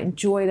might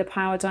enjoy the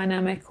power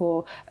dynamic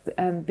or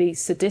be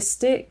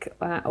sadistic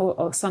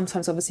or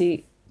sometimes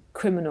obviously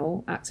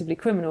actively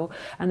criminal.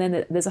 And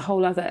then there's a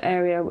whole other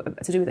area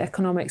to do with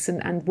economics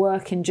and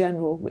work in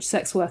general, which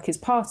sex work is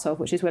part of,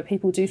 which is where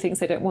people do things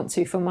they don't want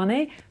to for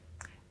money.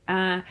 So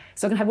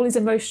I can have all these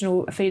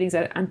emotional feelings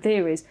and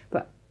theories,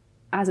 but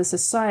as a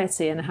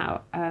society and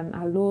how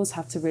our laws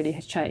have to really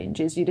change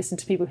is you listen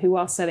to people who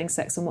are selling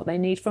sex and what they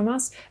need from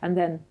us, and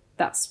then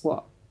that's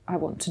what I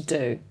want to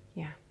do.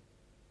 Yeah.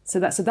 So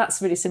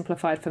that's really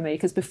simplified for me,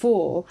 because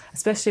before,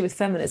 especially with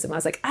feminism, I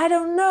was like, I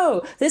don't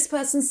know, this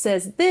person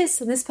says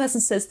this and this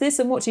person says this,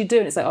 and what do you do?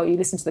 And it's like, oh, you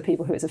listen to the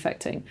people who it's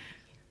affecting.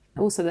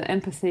 Also, that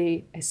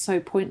empathy is so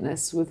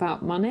pointless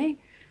without money.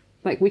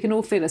 Like, we can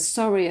all feel as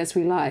sorry as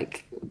we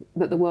like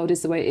that the world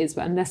is the way it is,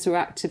 but unless we're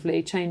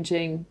actively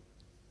changing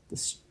the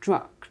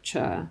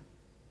structure,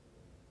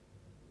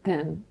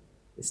 then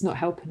it's not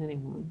helping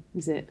anyone,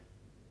 is it?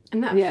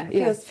 And that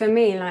feels for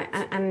me like,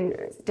 and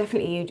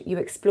definitely you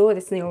explore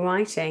this in your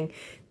writing,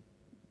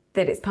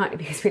 that it's partly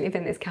because we live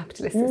in this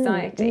capitalist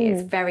society.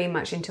 It's very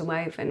much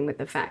interwoven with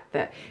the fact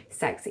that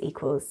sex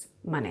equals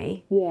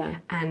money. Yeah.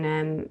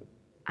 And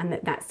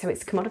that's so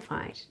it's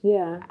commodified.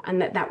 Yeah.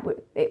 And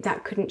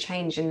that couldn't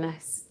change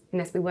unless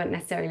we weren't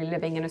necessarily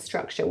living in a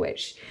structure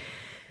which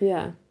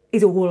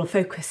is all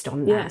focused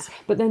on that. Yes.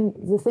 But then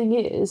the thing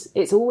is,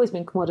 it's always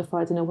been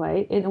commodified in a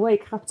way. In a way,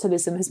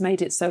 capitalism has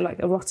made it so like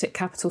erotic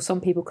capital,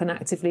 some people can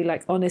actively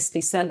like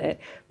honestly sell it.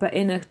 But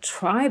in a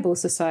tribal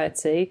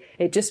society,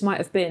 it just might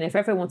have been, if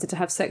everyone wanted to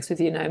have sex with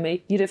you,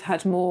 Naomi, you'd have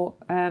had more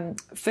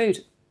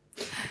food.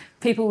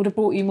 People would have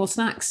brought you more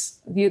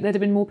snacks. There'd have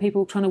been more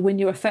people trying to win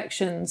your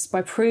affections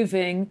by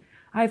proving,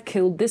 I've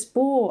killed this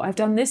boar, I've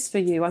done this for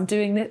you, I'm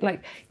doing this.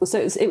 Like, so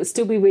it would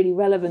still be really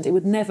relevant. It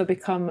would never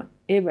become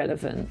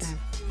irrelevant. No.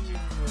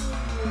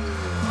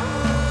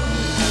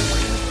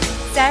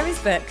 Sara's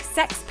book,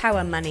 Sex,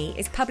 Power, Money,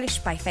 is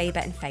published by Faber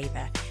and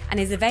Faber and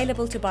is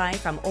available to buy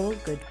from all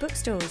good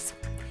bookstores.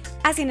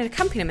 As an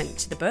accompaniment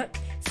to the book,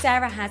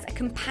 Sara has a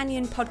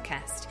companion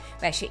podcast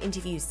where she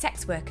interviews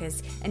sex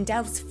workers and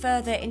delves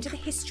further into the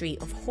history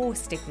of whore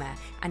stigma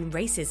and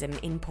racism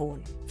in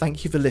porn.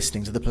 Thank you for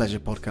listening to the Pleasure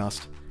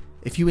Podcast.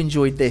 If you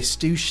enjoyed this,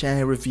 do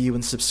share, review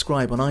and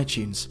subscribe on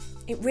iTunes.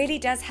 It really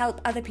does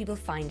help other people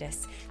find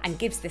us and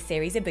gives the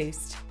series a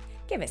boost.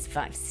 Give us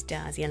 5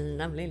 stars, you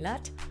lovely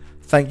lot.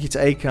 Thank you to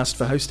Acast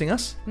for hosting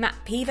us, Matt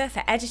Peaver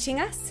for editing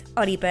us,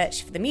 Ollie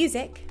Birch for the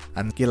music,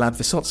 and Gilad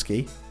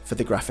Vysotsky for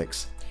the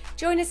graphics.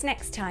 Join us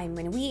next time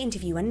when we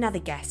interview another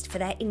guest for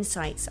their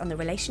insights on the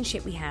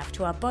relationship we have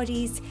to our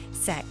bodies,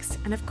 sex,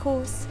 and of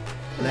course,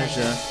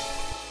 pleasure.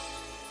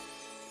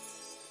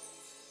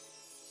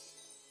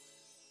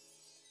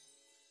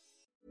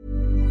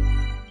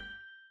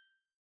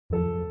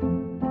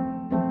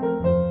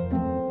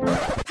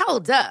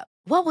 Hold up.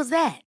 What was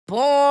that?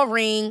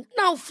 Boring.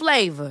 No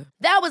flavor.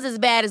 That was as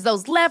bad as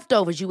those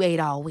leftovers you ate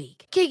all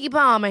week. Keke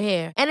Palmer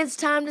here, and it's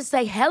time to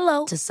say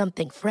hello to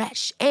something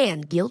fresh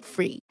and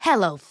guilt-free.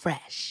 Hello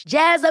Fresh.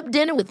 Jazz up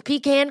dinner with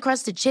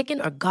pecan-crusted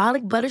chicken or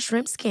garlic butter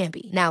shrimp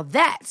scampi. Now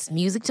that's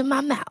music to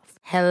my mouth.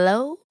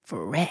 Hello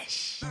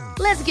Fresh.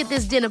 Let's get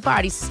this dinner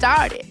party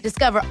started.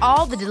 Discover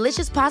all the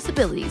delicious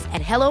possibilities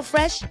at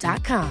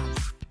HelloFresh.com.